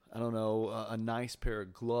 I don't know, a nice pair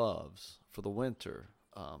of gloves for the winter.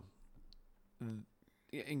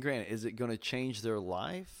 And granted, is it going to change their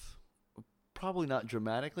life? Probably not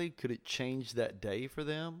dramatically. Could it change that day for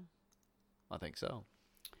them? I think so.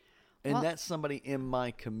 And that's somebody in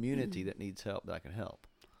my community that needs help that I can help.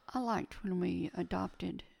 I liked when we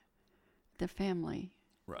adopted the family.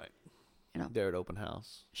 Right. There at Open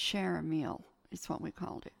House. Share a meal is what we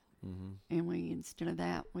called it. Mm-hmm. And instead of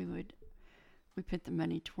that, we put the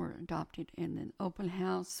money toward adopted, and then Open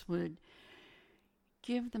House would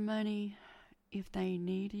give the money if they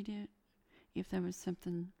needed it. If there was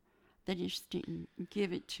something, they just didn't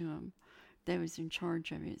give it to them. They was in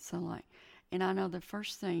charge of it. So and I know the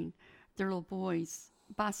first thing, their little boy's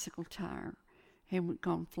bicycle tire had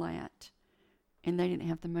gone flat, and they didn't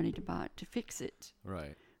have the money to buy it to fix it.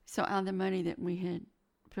 Right. So out of the money that we had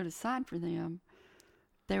put aside for them,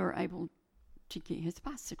 they were able to get his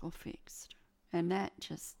bicycle fixed. And that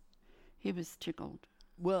he was tickled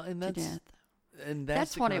to death. And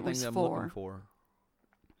that's what it was I'm looking for.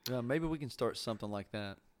 Maybe we can start something like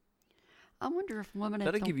that. I wonder if women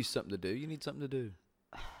That'll give you something to do. You need something to do.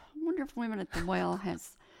 I wonder if Women at the Well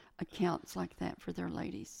has accounts like that for their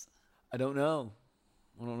ladies. I don't know.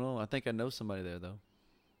 I think I know somebody there, though.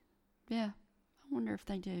 Yeah. I wonder if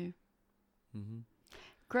they do. Mm-hmm.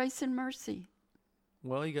 Grace and Mercy.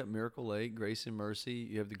 Well, you got Miracle Lake, Grace and Mercy.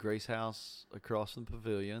 You have the Grace House across from the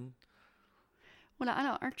pavilion. Well, I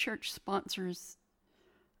know our church sponsors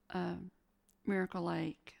Miracle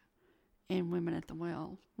Lake and Women at the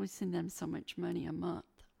Well. We send them so much money a month.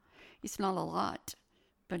 It's not a lot,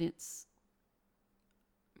 but it's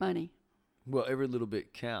money. Well, every little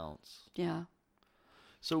bit counts. Yeah.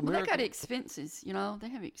 So they got expenses, They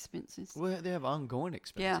have expenses. Well, they have ongoing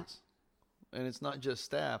expenses. Yeah. And it's not just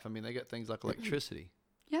staff. I mean, they got things like electricity.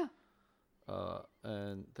 Yeah.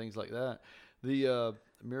 And things like that. The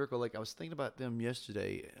Miracle Lake, I was thinking about them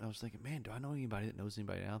yesterday, and I was thinking, man, do I know anybody that knows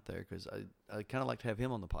anybody out there? Because I kind of like to have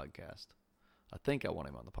him on the podcast. I think I want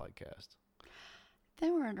him on the podcast. They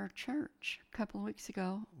were at our church a couple of weeks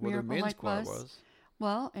ago. Well, the Miracle men's Lake choir was.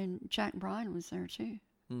 Well, and Jack Bryan was there too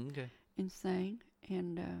Okay. and sang.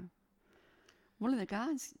 And one of the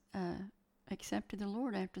guys accepted the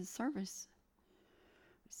Lord after the service.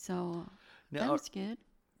 So Now, that was good.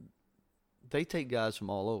 they take guys from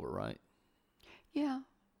all over, right? Yeah,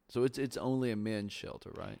 So it's only a men's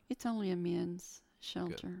shelter, right? it's only a men's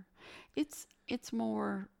shelter. It's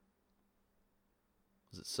more.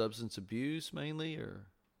 Is it substance abuse mainly, or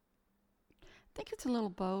I think it's a little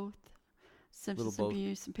both. Substance both?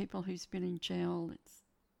 abuse and people who's been in jail. It's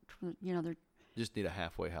they're just need a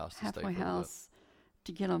halfway house to stay halfway for a little house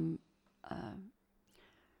to get them, I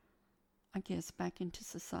guess, back into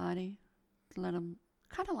society. To let them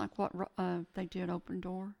kind of like what they did Open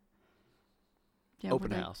Door. Yeah,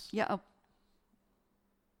 Open house. Yeah.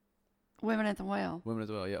 Women at the Well. Women at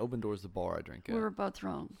the Well. Yeah, Open Door's the bar I drink at. We were both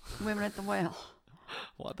wrong. Women at the Well.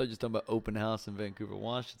 Well, I thought you were talking about Open House in Vancouver,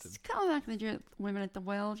 Washington. It's kind of like they do Women at the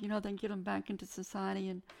Well. They get them back into society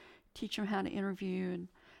and teach them how to interview and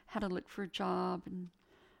how to look for a job and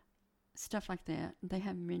stuff like that. And they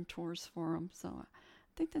have mentors for them. So I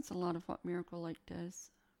think that's a lot of what Miracle Lake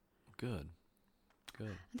does. Good.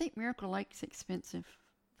 I think Miracle Lake's expensive,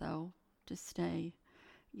 though, to stay.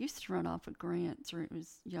 It used to run off of grants, or it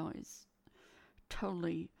was, it's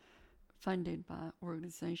totally funded by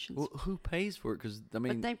organizations. Well, who pays for it? Because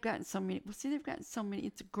but they've gotten so many. Well, see, they've gotten so many.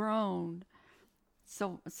 It's grown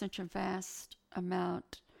such a vast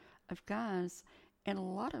amount of guys, and a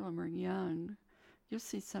lot of them are young. You'll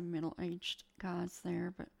see some middle-aged guys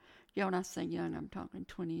there, but when I say young, I'm talking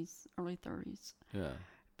 20s, early 30s. Yeah.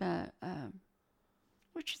 But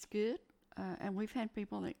which is good, and we've had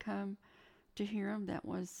people that come to hear them that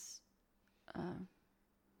was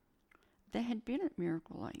they had been at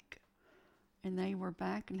Miracle Lake, and they were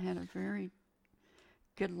back and had a very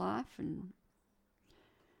good life and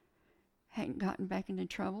hadn't gotten back into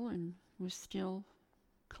trouble and was still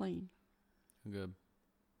clean. Good.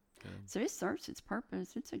 So it serves its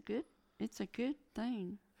purpose. It's a good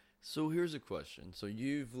thing. So here's a question. So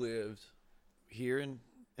you've lived here in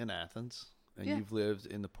Athens, and Yeah. you've lived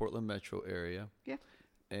in the Portland metro area. Yeah.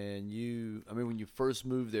 And when you first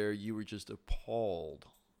moved there, you were just appalled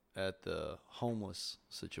at the homeless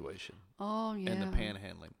situation Oh yeah. and the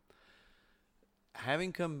panhandling.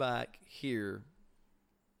 Having come back here,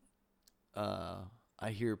 I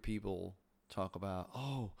hear people talk about,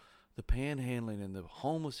 the panhandling and the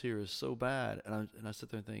homeless here is so bad. And I sit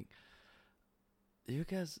there and think, you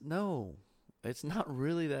guys, no, it's not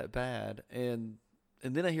really that bad. And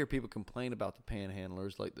then I hear people complain about the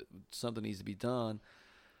panhandlers, like something needs to be done.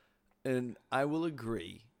 And I will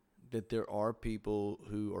agree that there are people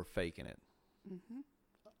who are faking it. Mm-hmm.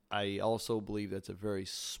 I also believe that's a very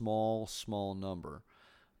small number.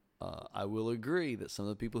 I will agree that some of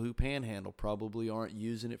the people who panhandle probably aren't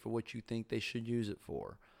using it for what you think they should use it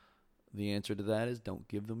for. The answer to that is don't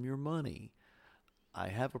give them your money. I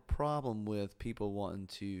have a problem with people wanting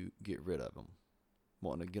to get rid of them,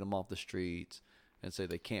 wanting to get them off the streets and say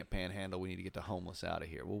they can't panhandle, we need to get the homeless out of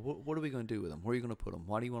here. Well, what are we going to do with them? Where are you going to put them?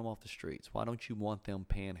 Why do you want them off the streets? Why don't you want them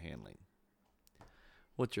panhandling?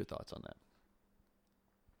 What's your thoughts on that?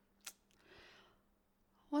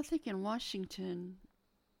 Well, I think in Washington,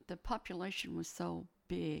 the population was so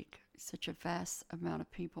big, such a vast amount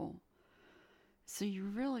of people. So I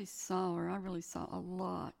really saw a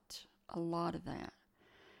lot of that.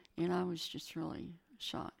 And I was just really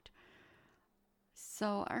shocked.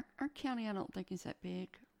 So our county, I don't think is that big.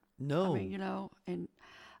 No. I mean, and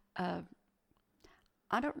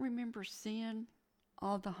I don't remember seeing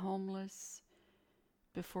all the homeless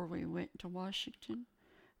before we went to Washington.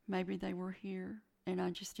 Maybe they were here, and I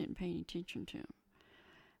just didn't pay any attention to them.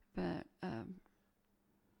 But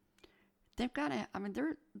they've got to. I mean,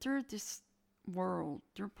 they're this world.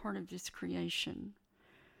 They're part of this creation.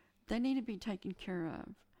 They need to be taken care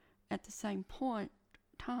of. At the same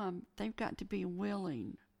time, they've got to be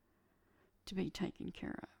willing to be taken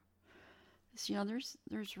care of. So,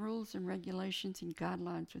 there's rules and regulations and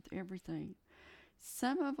guidelines with everything.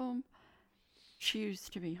 Some of them choose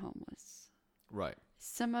to be homeless. Right.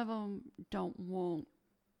 Some of them don't want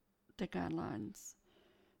the guidelines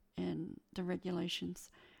and the regulations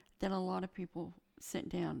that a lot of people set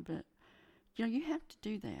down. But, you have to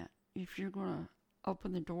do that if you're going to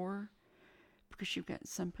open the door, because you've got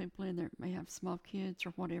some people in there that may have small kids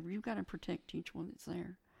or whatever. You've got to protect each one that's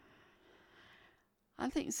there. I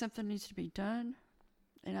think something needs to be done,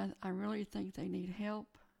 and I really think they need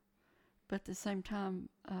help. But at the same time,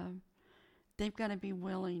 they've got to be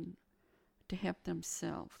willing to help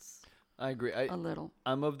themselves. I agree. a little.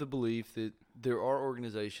 I'm of the belief that there are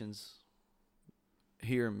organizations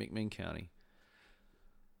here in McMinn County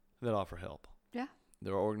that offer help. Yeah.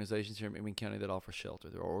 There are organizations here in McMinn County that offer shelter.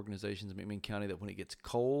 There are organizations in McMinn County that when it gets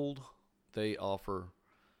cold, they offer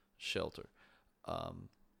shelter.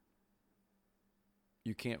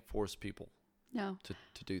 You can't force people No. to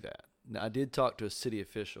do that. Now, I did talk to a city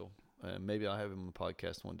official. Maybe I'll have him on the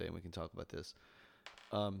podcast one day and we can talk about this.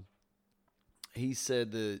 He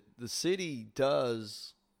said that the city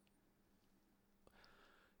does,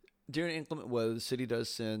 during inclement weather, the city does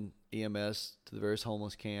send EMS to the various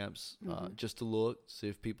homeless camps just to look, see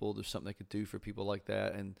if there's something they could do for people like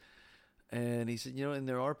that. And he said, and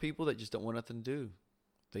there are people that just don't want nothing to do.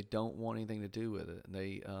 They don't want anything to do with it. And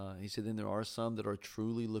he said, then there are some that are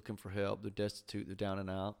truly looking for help. They're destitute. They're down and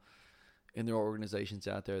out. And there are organizations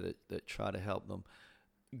out there that try to help them.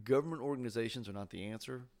 Government organizations are not the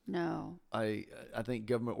answer. No. I think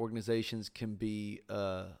government organizations can be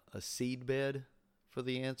a seed bed for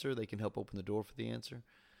the answer. They can help open the door for the answer.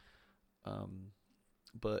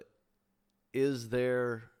 But is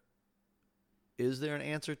there an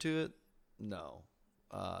answer to it? No.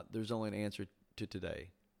 There's only an answer to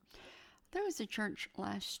today. There was a church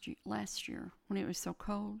last year when it was so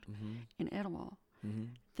cold in Etowah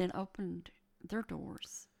that opened their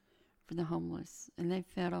doors for the homeless, and they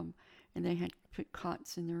fed them, and they had put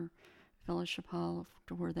cots in their fellowship hall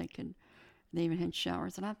to where they even had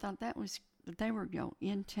showers. And I thought that they were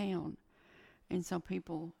in town, and so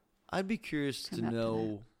people. I'd be curious to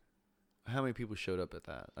know how many people showed up at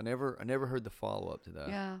that. I never heard the follow up to that.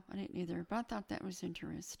 Yeah, I didn't either, but I thought that was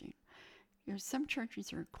interesting. Some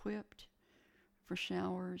churches are equipped for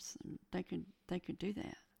showers, and they could do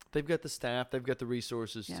that. They've got the staff, they've got the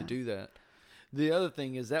resources to do that. The other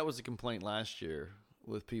thing is that was a complaint last year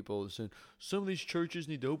with people saying some of these churches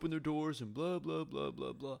need to open their doors and blah blah blah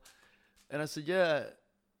blah blah. And I said, yeah,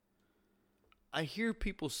 I hear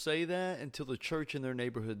people say that until the church in their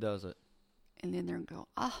neighborhood does it. And then they're going to go,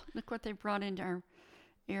 oh, look what they brought into our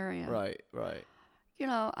area. Right.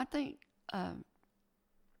 I think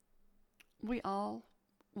we all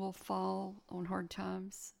will fall on hard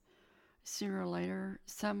times sooner or later.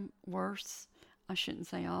 Some worse. I shouldn't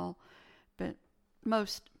say all, but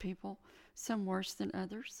most people. Some worse than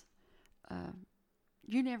others.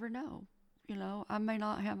 You never know. I may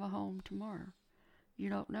not have a home tomorrow. You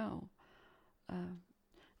don't know.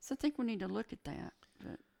 So I think we need to look at that.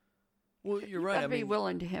 But well, you're right. You got to be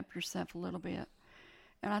willing to help yourself a little bit.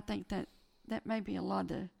 And I think that may be a lot of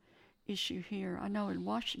the issue here. I know in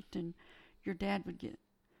Washington, your dad would get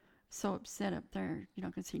so upset up there,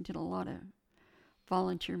 because he did a lot of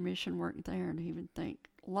volunteer mission work there, and he would think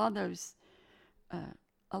a lot of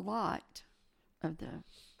the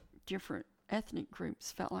different ethnic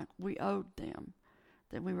groups felt like we owed them,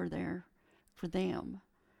 that we were there for them,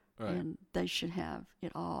 right. And they should have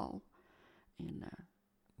it all. And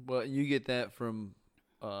well, you get that from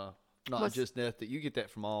just ethnic. You get that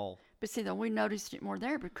from all. But see, though, we noticed it more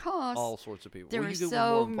there because all sorts of people. There were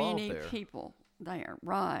so many people there.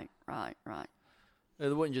 Right.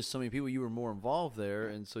 There wasn't just so many people. You were more involved there,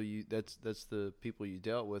 and so that's the people you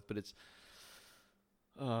dealt with. But it's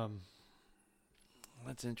that's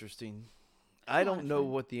interesting. I don't know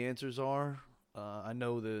what the answers are. I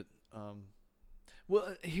know that.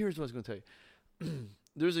 Well, here's what I was going to tell you.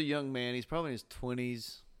 There's a young man. He's probably in his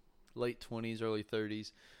 20s, late 20s, early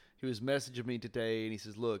 30s. He was messaging me today, and he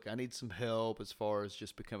says, "Look, I need some help as far as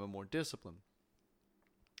just becoming more disciplined."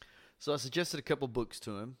 So I suggested a couple books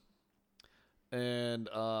to him, and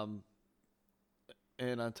I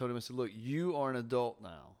told him, I said, "Look, you are an adult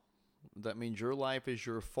now. That means your life is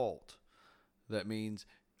your fault. That means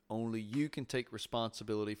only you can take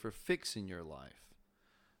responsibility for fixing your life.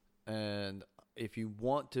 And if you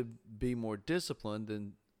want to be more disciplined,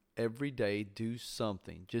 then every day do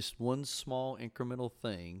something, just one small incremental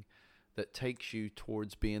thing that takes you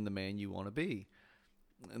towards being the man you want to be."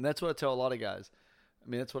 And that's what I tell a lot of guys. I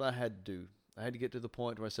mean, that's what I had to do. I had to get to the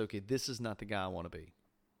point where I said, okay, this is not the guy I want to be.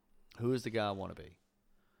 Who is the guy I want to be?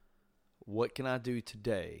 What can I do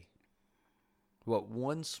today? What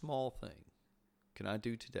one small thing can I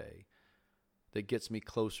do today that gets me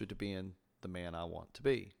closer to being the man I want to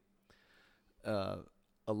be? A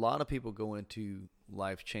lot of people go into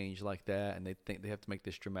life change like that, and they think they have to make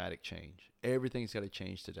this dramatic change. Everything's got to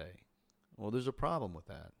change today. Well, there's a problem with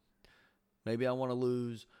that. Maybe I want to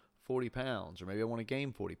lose 40 pounds, or maybe I want to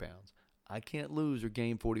gain 40 pounds. I can't lose or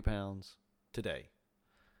gain 40 pounds today.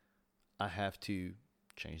 I have to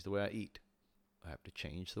change the way I eat. I have to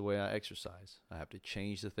change the way I exercise. I have to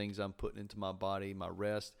change the things I'm putting into my body, my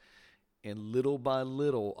rest. And little by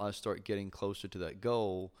little, I start getting closer to that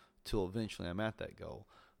goal till eventually I'm at that goal.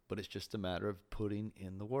 But it's just a matter of putting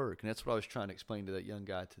in the work. And that's what I was trying to explain to that young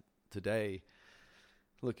guy today.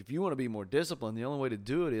 Look, if you want to be more disciplined, the only way to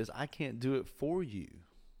do it is I can't do it for you.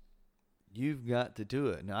 You've got to do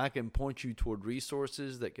it. Now, I can point you toward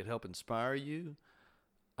resources that could help inspire you.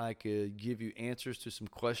 I could give you answers to some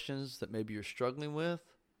questions that maybe you're struggling with.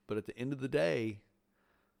 But at the end of the day,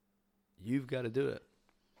 you've got to do it.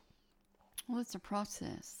 Well, it's a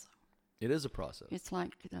process. It is a process. It's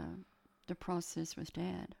like the process with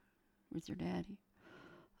Dad, with your daddy.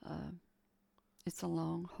 It's a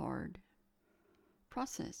long, hard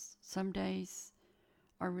process. Some days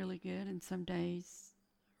are really good and some days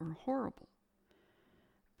are horrible.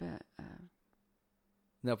 But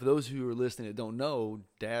now, for those who are listening that don't know,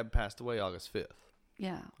 Dad passed away August 5th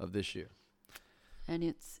yeah, of this year. and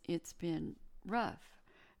it's been rough,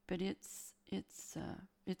 but it's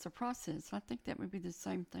a process. I think that would be the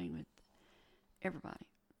same thing with everybody,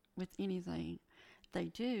 with anything they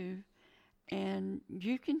do. And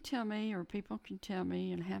you can tell me, or people can tell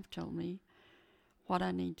me and have told me what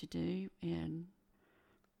I need to do, and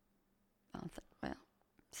I'll think, well,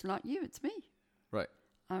 it's not you, it's me. Right.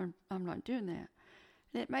 I'm not doing that.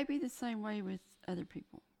 And it may be the same way with other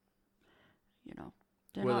people. You know,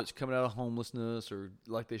 Whether it's coming out of homelessness or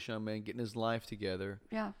like this young man getting his life together.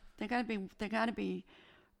 yeah, they gotta be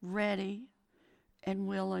ready and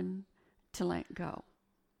willing to let go.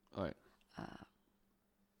 All right.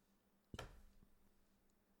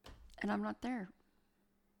 And I'm not there.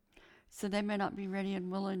 So they may not be ready and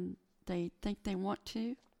willing. They think they want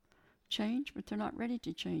to change, but they're not ready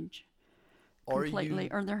to change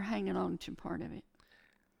completely, or they're hanging on to part of it.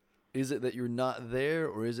 Is it that you're not there,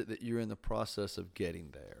 or is it that you're in the process of getting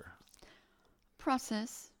there?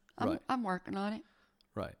 Process. Right. I'm working on it.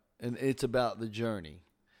 Right. And it's about the journey.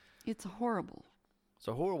 It's horrible. It's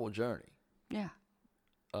a horrible journey. Yeah.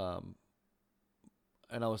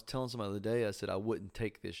 And I was telling somebody the other day, I said, I wouldn't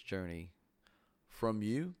take this journey from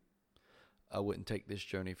you. I wouldn't take this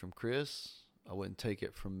journey from Chris. I wouldn't take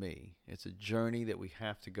it from me. It's a journey that we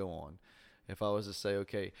have to go on. If I was to say,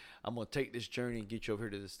 okay, I'm going to take this journey and get you over here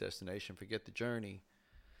to this destination, forget the journey,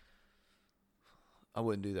 I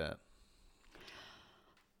wouldn't do that.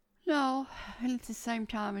 No, and at the same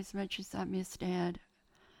time, as much as I miss Dad,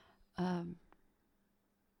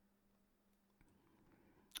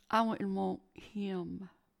 I wouldn't want him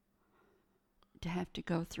to have to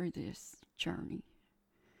go through this journey.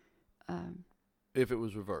 If it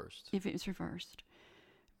was reversed. If it's reversed.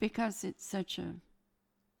 Because it's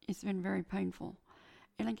been very painful.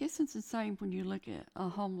 And I guess it's the same when you look at a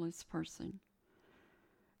homeless person.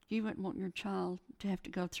 You wouldn't want your child to have to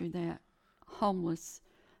go through that homeless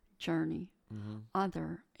journey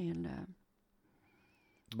either. And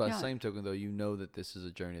by the same token, though, you know that this is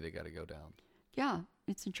a journey they got to go down. yeah,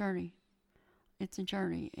 it's a journey. It's a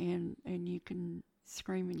journey. And you can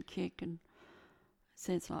scream and kick and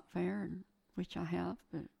say it's not fair, and which I have,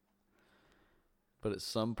 But at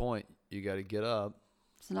some point, you got to get up.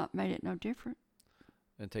 It's not made it no different.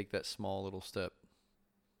 And take that small little step.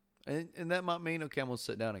 And that might mean, okay, I'm going to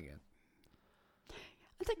sit down again.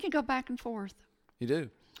 I think you go back and forth. You do.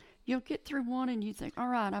 You'll get through one and you think, all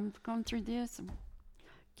right, I'm going through this and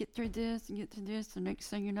get through this and get through this. The next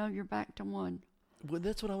thing you know, you're back to one. Well,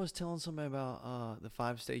 that's what I was telling somebody about the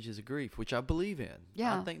 5 stages of grief, which I believe in.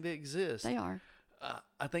 Yeah. I think they exist. They are.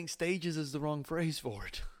 I think stages is the wrong phrase for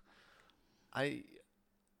it. I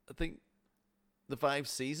think the 5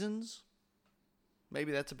 seasons,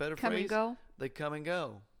 maybe that's a better phrase. Come and go. They come and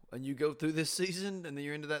go. And you go through this season, and then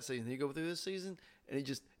you're into that season. Then you go through this season, and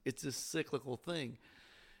it's a cyclical thing.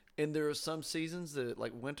 And there are some seasons that,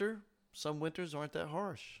 like winter, some winters aren't that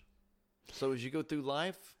harsh. So as you go through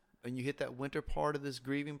life and you hit that winter part of this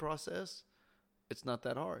grieving process, it's not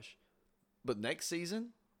that harsh. But next season,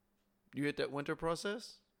 you hit that winter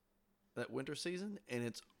process, that winter season, and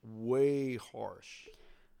it's way harsh.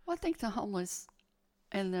 Well, I think the homeless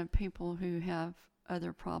and the people who have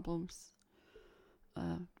other problems,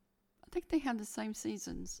 I think they have the same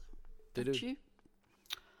seasons. They don't do. You?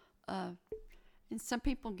 And some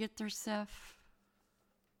people get themselves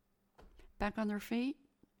back on their feet.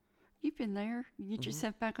 You've been there. You get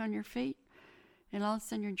yourself back on your feet, and all of a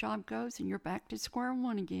sudden your job goes, and you're back to square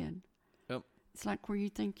one again. Yep. It's like where you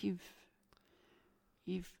think you've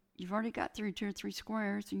already got through 2 or 3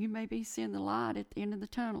 squares, and you may be seeing the light at the end of the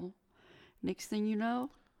tunnel. Next thing you know,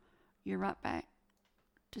 you're right back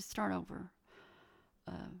to start over.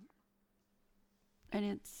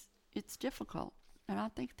 And it's difficult, and I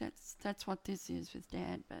think that's what this is with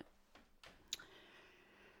Dad. But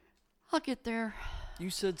I'll get there. You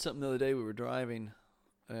said something the other day we were driving,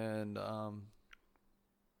 and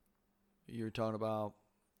you're talking about.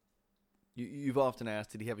 You've often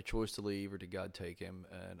asked, did he have a choice to leave or did God take him?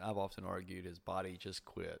 And I've often argued his body just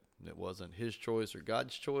quit. It wasn't his choice or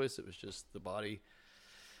God's choice. It was just the body.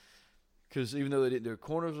 Because even though they didn't do a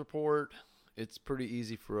coroner's report, it's pretty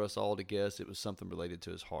easy for us all to guess it was something related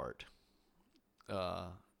to his heart.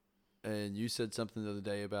 And you said something the other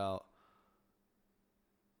day about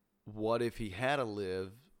what if he had to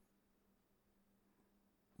live,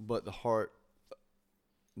 but that heart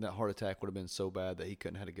attack would have been so bad that he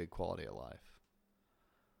couldn't have had a good quality of life.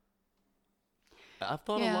 I've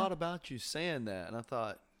thought a lot about you saying that, and I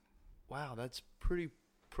thought, wow, that's pretty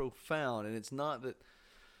profound. And it's not that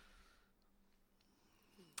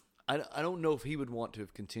I don't know if he would want to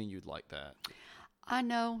have continued like that. I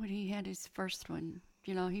know when he had his first one,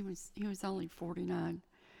 he was only 49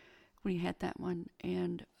 when he had that one,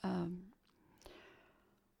 and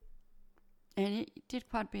it did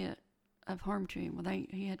quite a bit of harm to him. Well,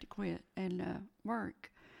 he had to quit and work,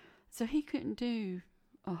 so he couldn't do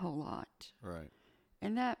a whole lot. Right.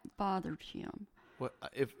 And that bothered him. Well,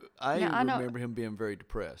 if I remember him being very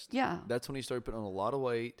depressed. Yeah. That's when he started putting on a lot of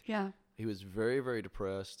weight. Yeah. He was very, very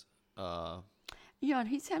depressed. And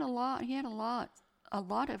he's had a lot. He had a lot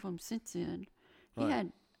of them since then. He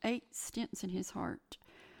had 8 stents in his heart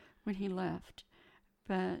when he left,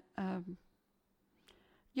 but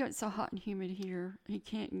it's so hot and humid here. He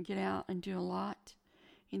can't get out and do a lot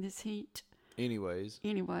in this heat.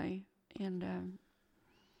 Anyway, and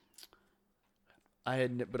I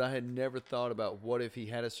had never thought about what if he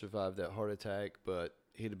had survived that heart attack, but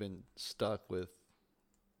he'd have been stuck with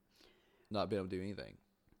not being able to do anything.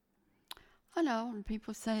 I know, and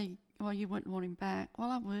people say, well, you wouldn't want him back.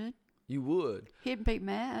 Well, I would. You would. He'd be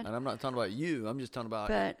mad. And I'm not talking about you. I'm just talking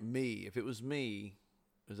about me. If it was me,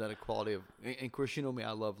 is that a quality of... And of course, you know me,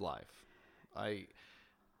 I love life. I've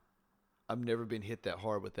never been hit that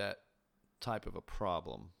hard with that type of a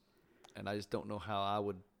problem. And I just don't know how I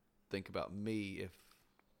would think about me if...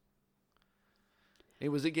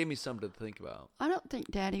 It gave me something to think about. I don't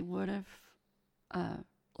think Daddy would have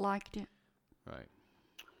liked it. Right.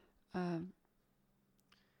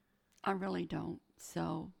 I really don't.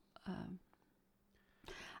 So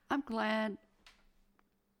I'm glad.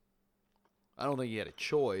 I don't think he had a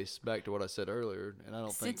choice, back to what I said earlier. And I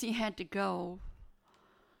don't think... Since he had to go,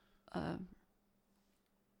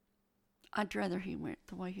 I'd rather he went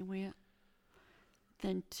the way he went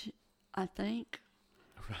than I think.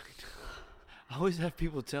 Right. I always have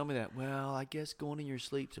people tell me that, well, I guess going in your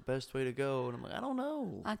sleep's the best way to go. And I'm like, I don't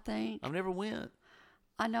know. I think. I've never went.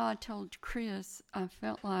 I know I told Chris I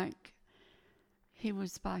felt like he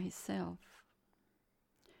was by himself.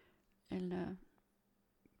 And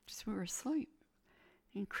just we were asleep.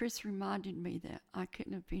 And Chris reminded me that I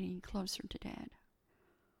couldn't have been any closer to Dad.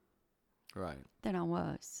 Right. Than I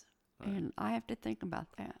was. Right. And I have to think about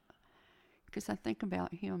that. Because I think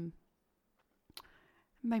about him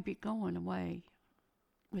maybe going away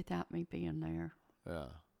without me being there. Yeah.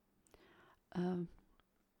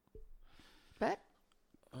 But,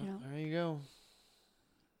 there you go.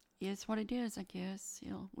 It's what it is, I guess.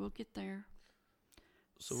 We'll get there.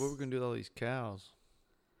 So what are we going to do with all these cows?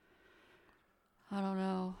 I don't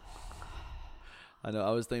know. I know.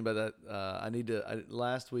 I was thinking about that.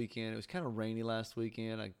 Last weekend, it was kind of rainy last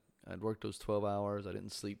weekend. I'd worked those 12 hours. I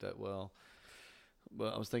didn't sleep that well.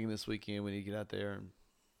 But I was thinking this weekend we need to get out there and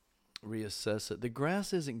reassess it. The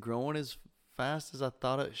grass isn't growing as fast as I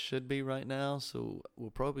thought it should be right now, so we'll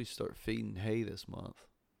probably start feeding hay this month.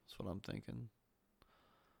 That's what I'm thinking.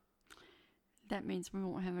 That means we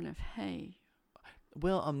won't have enough hay.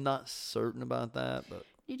 Well, I'm not certain about that, but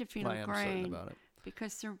you need to feed I them am certain grain about it.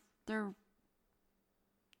 because they're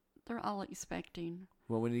all expecting.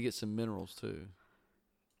 Well, we need to get some minerals too.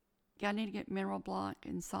 Yeah, I need to get mineral block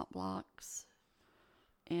and salt blocks,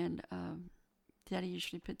 and Daddy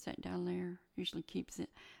usually puts that down there. Usually keeps it.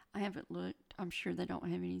 I haven't looked. I'm sure they don't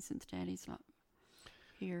have any since Daddy's not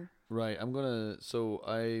here. Right. I'm doing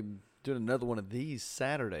another one of these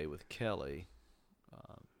Saturday with Kelly.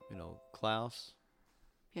 Klaus.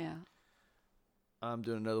 Yeah. I'm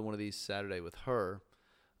doing another one of these Saturday with her,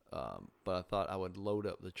 but I thought I would load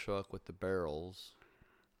up the truck with the barrels.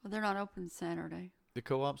 Well, they're not open Saturday. The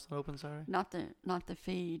co-op's not open Saturday? Not the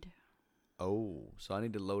feed. Oh, so I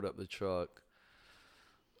need to load up the truck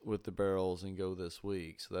with the barrels and go this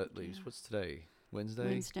week. So that leaves, what's today? Wednesday?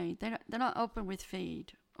 Wednesday. They're not open with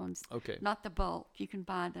feed. Okay. Not the bulk. You can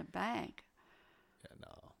buy the bag. Yeah,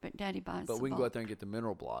 no. But Daddy buys the But we can bulk. go out there and get the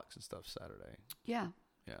mineral blocks and stuff Saturday. Yeah.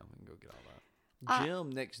 Yeah, we can go get all that. Jim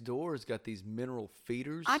next door has got these mineral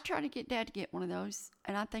feeders. I try to get Dad to get one of those,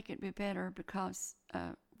 and I think it'd be better because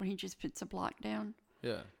when he just puts a block down,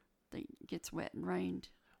 Yeah. that gets wet and rained.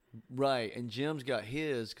 Right, and Jim's got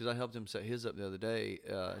his because I helped him set his up the other day.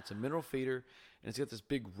 It's a mineral feeder, and it's got this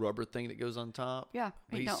big rubber thing that goes on top. Yeah,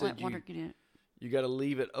 But he don't said let water get in it. you got to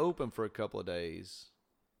leave it open for a couple of days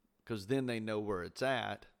because then they know where it's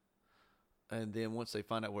at. And then once they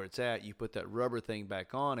find out where it's at, you put that rubber thing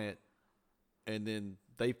back on it, and then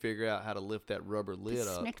they figure out how to lift that rubber lid Just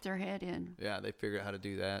up. snick their head in. Yeah, they figure out how to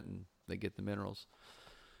do that, and they get the minerals.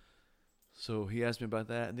 So he asked me about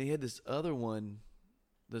that. And they had this other one,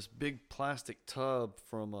 this big plastic tub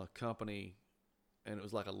from a company, and it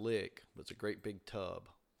was like a lick, but it's a great big tub.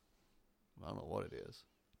 I don't know what it is.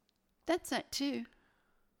 That's that too.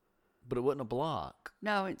 But it wasn't a block.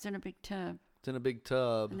 No, it's in a big tub, It's in a big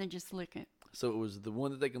tub. and they just lick it. So it was the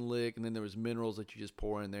one that they can lick, and then there was minerals that you just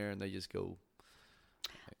pour in there, and they just go.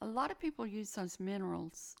 A lot of people use those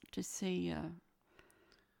minerals to see.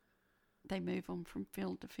 They move them from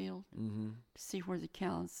field to field to see where the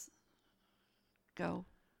cows go.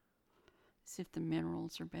 See if the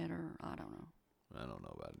minerals are better. I don't know. I don't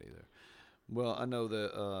know about it either. Well, I know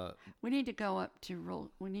that We need to go up to.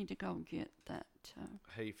 We need to go and get that.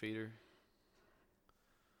 hay feeder.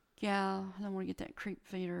 Yeah, I want to get that creep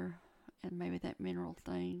feeder and maybe that mineral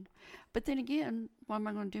thing. But then again, what am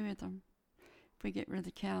I going to do with them if we get rid of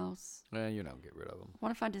the cows? You don't get rid of them.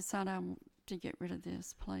 What if I decide I want to get rid of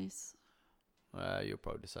this place? You'll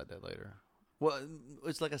probably decide that later. Well,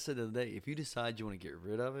 it's like I said the other day. If you decide you want to get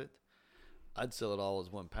rid of it, I'd sell it all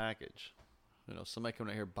as one package. You know, somebody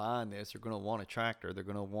coming out here buying this, they're going to want a tractor. They're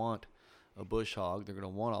going to want a bush hog. They're going to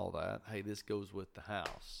want all that. Hey, this goes with the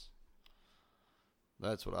house.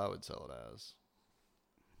 That's what I would sell it as.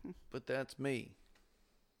 But that's me.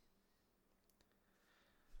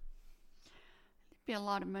 It'd be a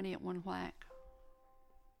lot of money at one whack.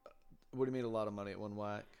 What do you mean a lot of money at one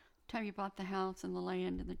whack? Time you bought the house and the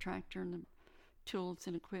land and the tractor and the tools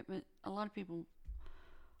and equipment, a lot of people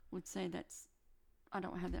would say I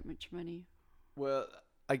don't have that much money. Well,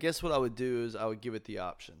 I guess what I would do is I would give it the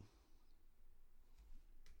option.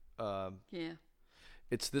 Yeah,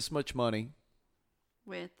 It's this much money.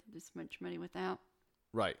 with this much money without.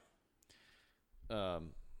 Right.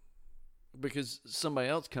 Because somebody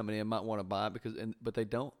else coming in might want to buy it but they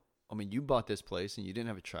don't. I mean, you bought this place and you didn't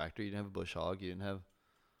have a tractor, you didn't have a bush hog, you didn't have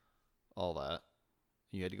all that.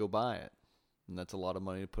 You had to go buy it, and that's a lot of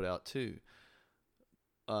money to put out too.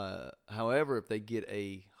 However, if they get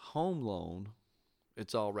a home loan,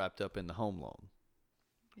 it's all wrapped up in the home loan.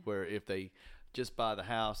 Yeah. Where if they just buy the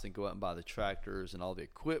house and go out and buy the tractors and all the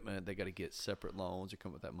equipment, they got to get separate loans or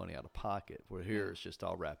come with that money out of pocket. Where here it's just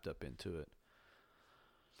all wrapped up into it.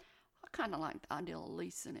 I kind of like the idea of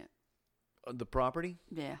leasing it. The property?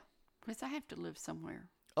 Yeah, because I have to live somewhere.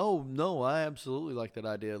 Oh, no, I absolutely like that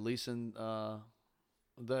idea. Leasing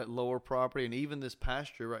that lower property and even this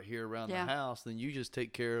pasture right here around the house, then you just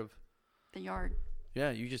take care of... The yard.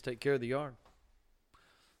 Yeah, you just take care of the yard.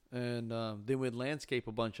 And then we'd landscape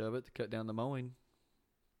a bunch of it to cut down the mowing.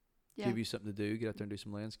 Yeah. Give you something to do. Get out there and do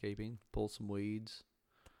some landscaping. Pull some weeds.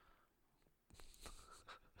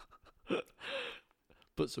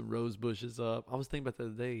 Put some rose bushes up. I was thinking about the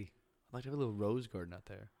other day. I'd like to have a little rose garden out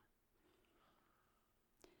there.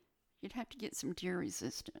 You'd have to get some deer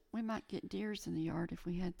resistant. We might get deers in the yard if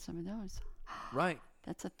we had some of those. Right.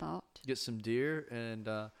 That's a thought. Get some deer and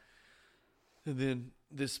then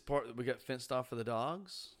this part that we got fenced off for the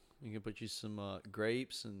dogs. You can put you some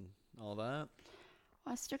grapes and all that.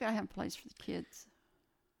 Well, I still got to have a place for the kids.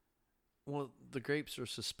 Well, the grapes are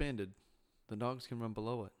suspended. The dogs can run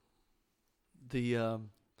below it.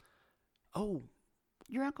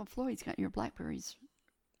 Your Uncle Floyd's got your blackberries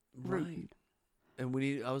rooted. Right.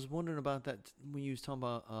 And I was wondering about that when you was talking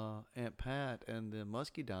about Aunt Pat and the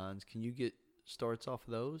muscadines. Can you get starts off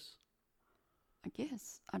of those? I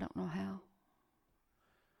guess. I don't know how.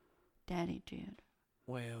 Daddy did.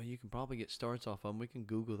 Well, you can probably get starts off of them. We can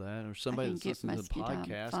Google that, or somebody I can that's get listening to the muscadine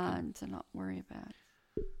podcast. vines and not worry about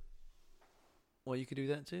it. Well, you could do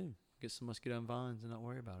that too. Get some muscadine vines and not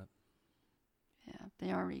worry about it. Yeah,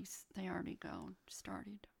 they already gone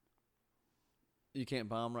started. You can't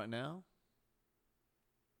buy them right now?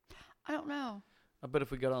 I don't know. I bet if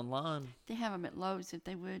we got online. They have them at Lowe's if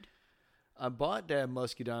they would. I bought Dad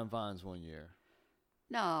muscadine vines one year.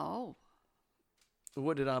 No.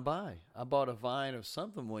 What did I buy? I bought a vine of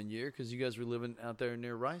something one year because you guys were living out there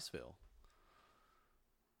near Riceville.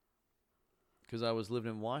 Because I was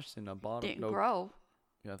living in Washington. I bought them. Didn't grow.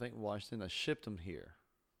 Yeah, I think Washington. I shipped them here.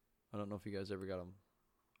 I don't know if you guys ever got them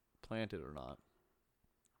planted or not.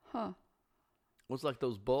 Huh. What's like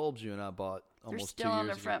those bulbs you and I bought almost 2 years ago? They're still on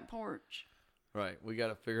the front porch. Right. We got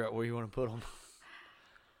to figure out where you want to put them.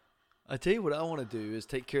 I tell you what I want to do is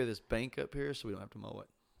take care of this bank up here so we don't have to mow it.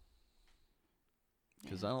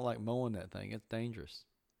 Because I don't like mowing that thing. It's dangerous.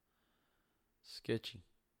 Sketchy.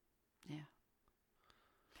 Yeah.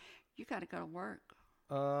 You got to go to work.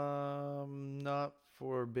 Not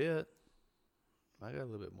for a bit. I got a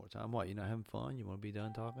little bit more time. What, you not having fun? You want to be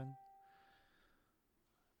done talking?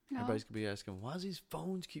 No. Everybody's going to be asking, why does these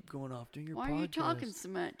phones keep going off during your Why podcast? are you talking so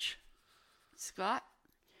much, Scott?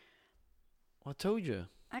 Well, I told you.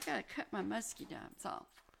 I got to cut my musky dimes off.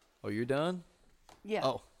 Oh, you're done? Yeah.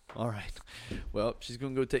 Oh, all right. Well, she's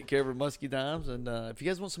going to go take care of her musky dimes. And if you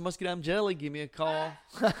guys want some musky dime jelly, give me a call.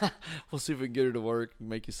 We'll see if we can get her to work and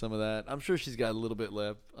make you some of that. I'm sure she's got a little bit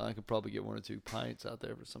left. I could probably get 1 or 2 pints out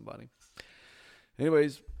there for somebody.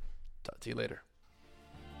 Anyways, talk to you later.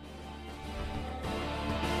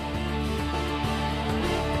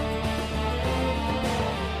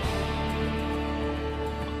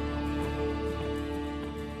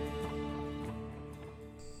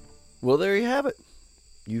 Well, there you have it.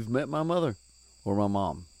 You've met my mother, or my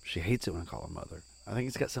mom. She hates it when I call her mother. I think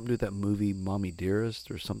it's got something to do with that movie Mommy Dearest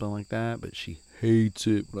or something like that, but she hates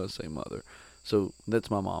it when I say mother. So that's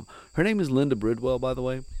my mom. Her name is Linda Bridwell, by the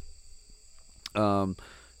way.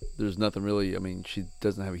 There's nothing really, I mean, she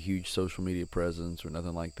doesn't have a huge social media presence or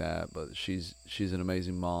nothing like that, but she's an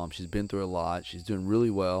amazing mom. She's been through a lot. She's doing really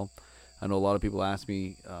well. I know a lot of people ask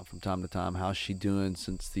me from time to time, how's she doing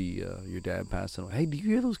since your dad passed away? Hey, do you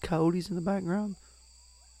hear those coyotes in the background?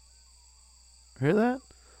 Hear that?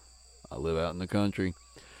 I live out in the country.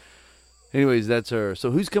 Anyways, that's her.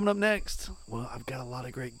 So who's coming up next? Well, I've got a lot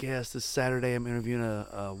of great guests. This Saturday, I'm interviewing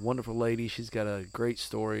a wonderful lady. She's got a great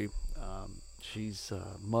story. She's a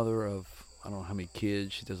mother of, I don't know how many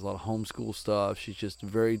kids. She does a lot of homeschool stuff. She's just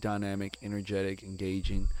very dynamic, energetic,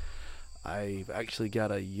 engaging. I've actually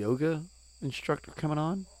got a yoga instructor coming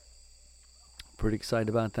on. Pretty excited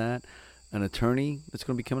about that. An attorney that's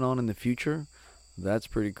going to be coming on in the future. That's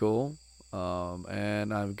pretty cool.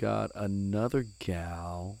 And I've got another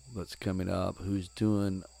gal that's coming up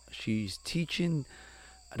she's teaching,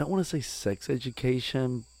 I don't want to say sex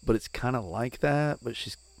education, but it's kind of like that, but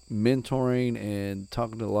she's mentoring and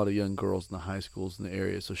talking to a lot of young girls in the high schools in the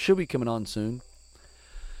area. So she'll be coming on soon.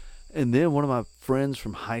 And then one of my friends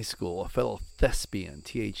from high school, a fellow thespian,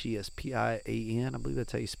 Thespian, I believe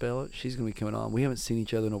that's how you spell it. She's going to be coming on. We haven't seen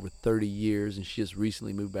each other in over 30 years, and she just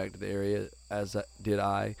recently moved back to the area, as did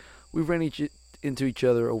I. We've ran into each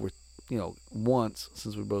other over, once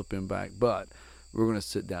since we've both been back, but we're going to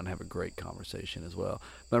sit down and have a great conversation as well.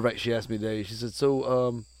 Matter of fact, she asked me today, she said,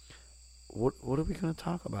 so, what are we going to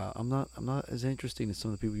talk about? I'm not as interesting as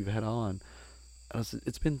some of the people you've had on. And I said,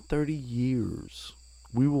 it's been 30 years.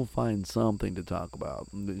 We will find something to talk about.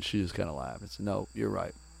 And then she just kind of laughed and said, no, you're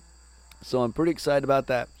right. So I'm pretty excited about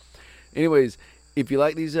that. Anyways, if you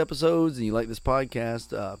like these episodes and you like this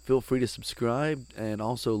podcast, feel free to subscribe and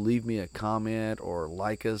also leave me a comment or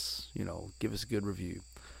like us, give us a good review.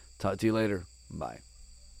 Talk to you later. Bye.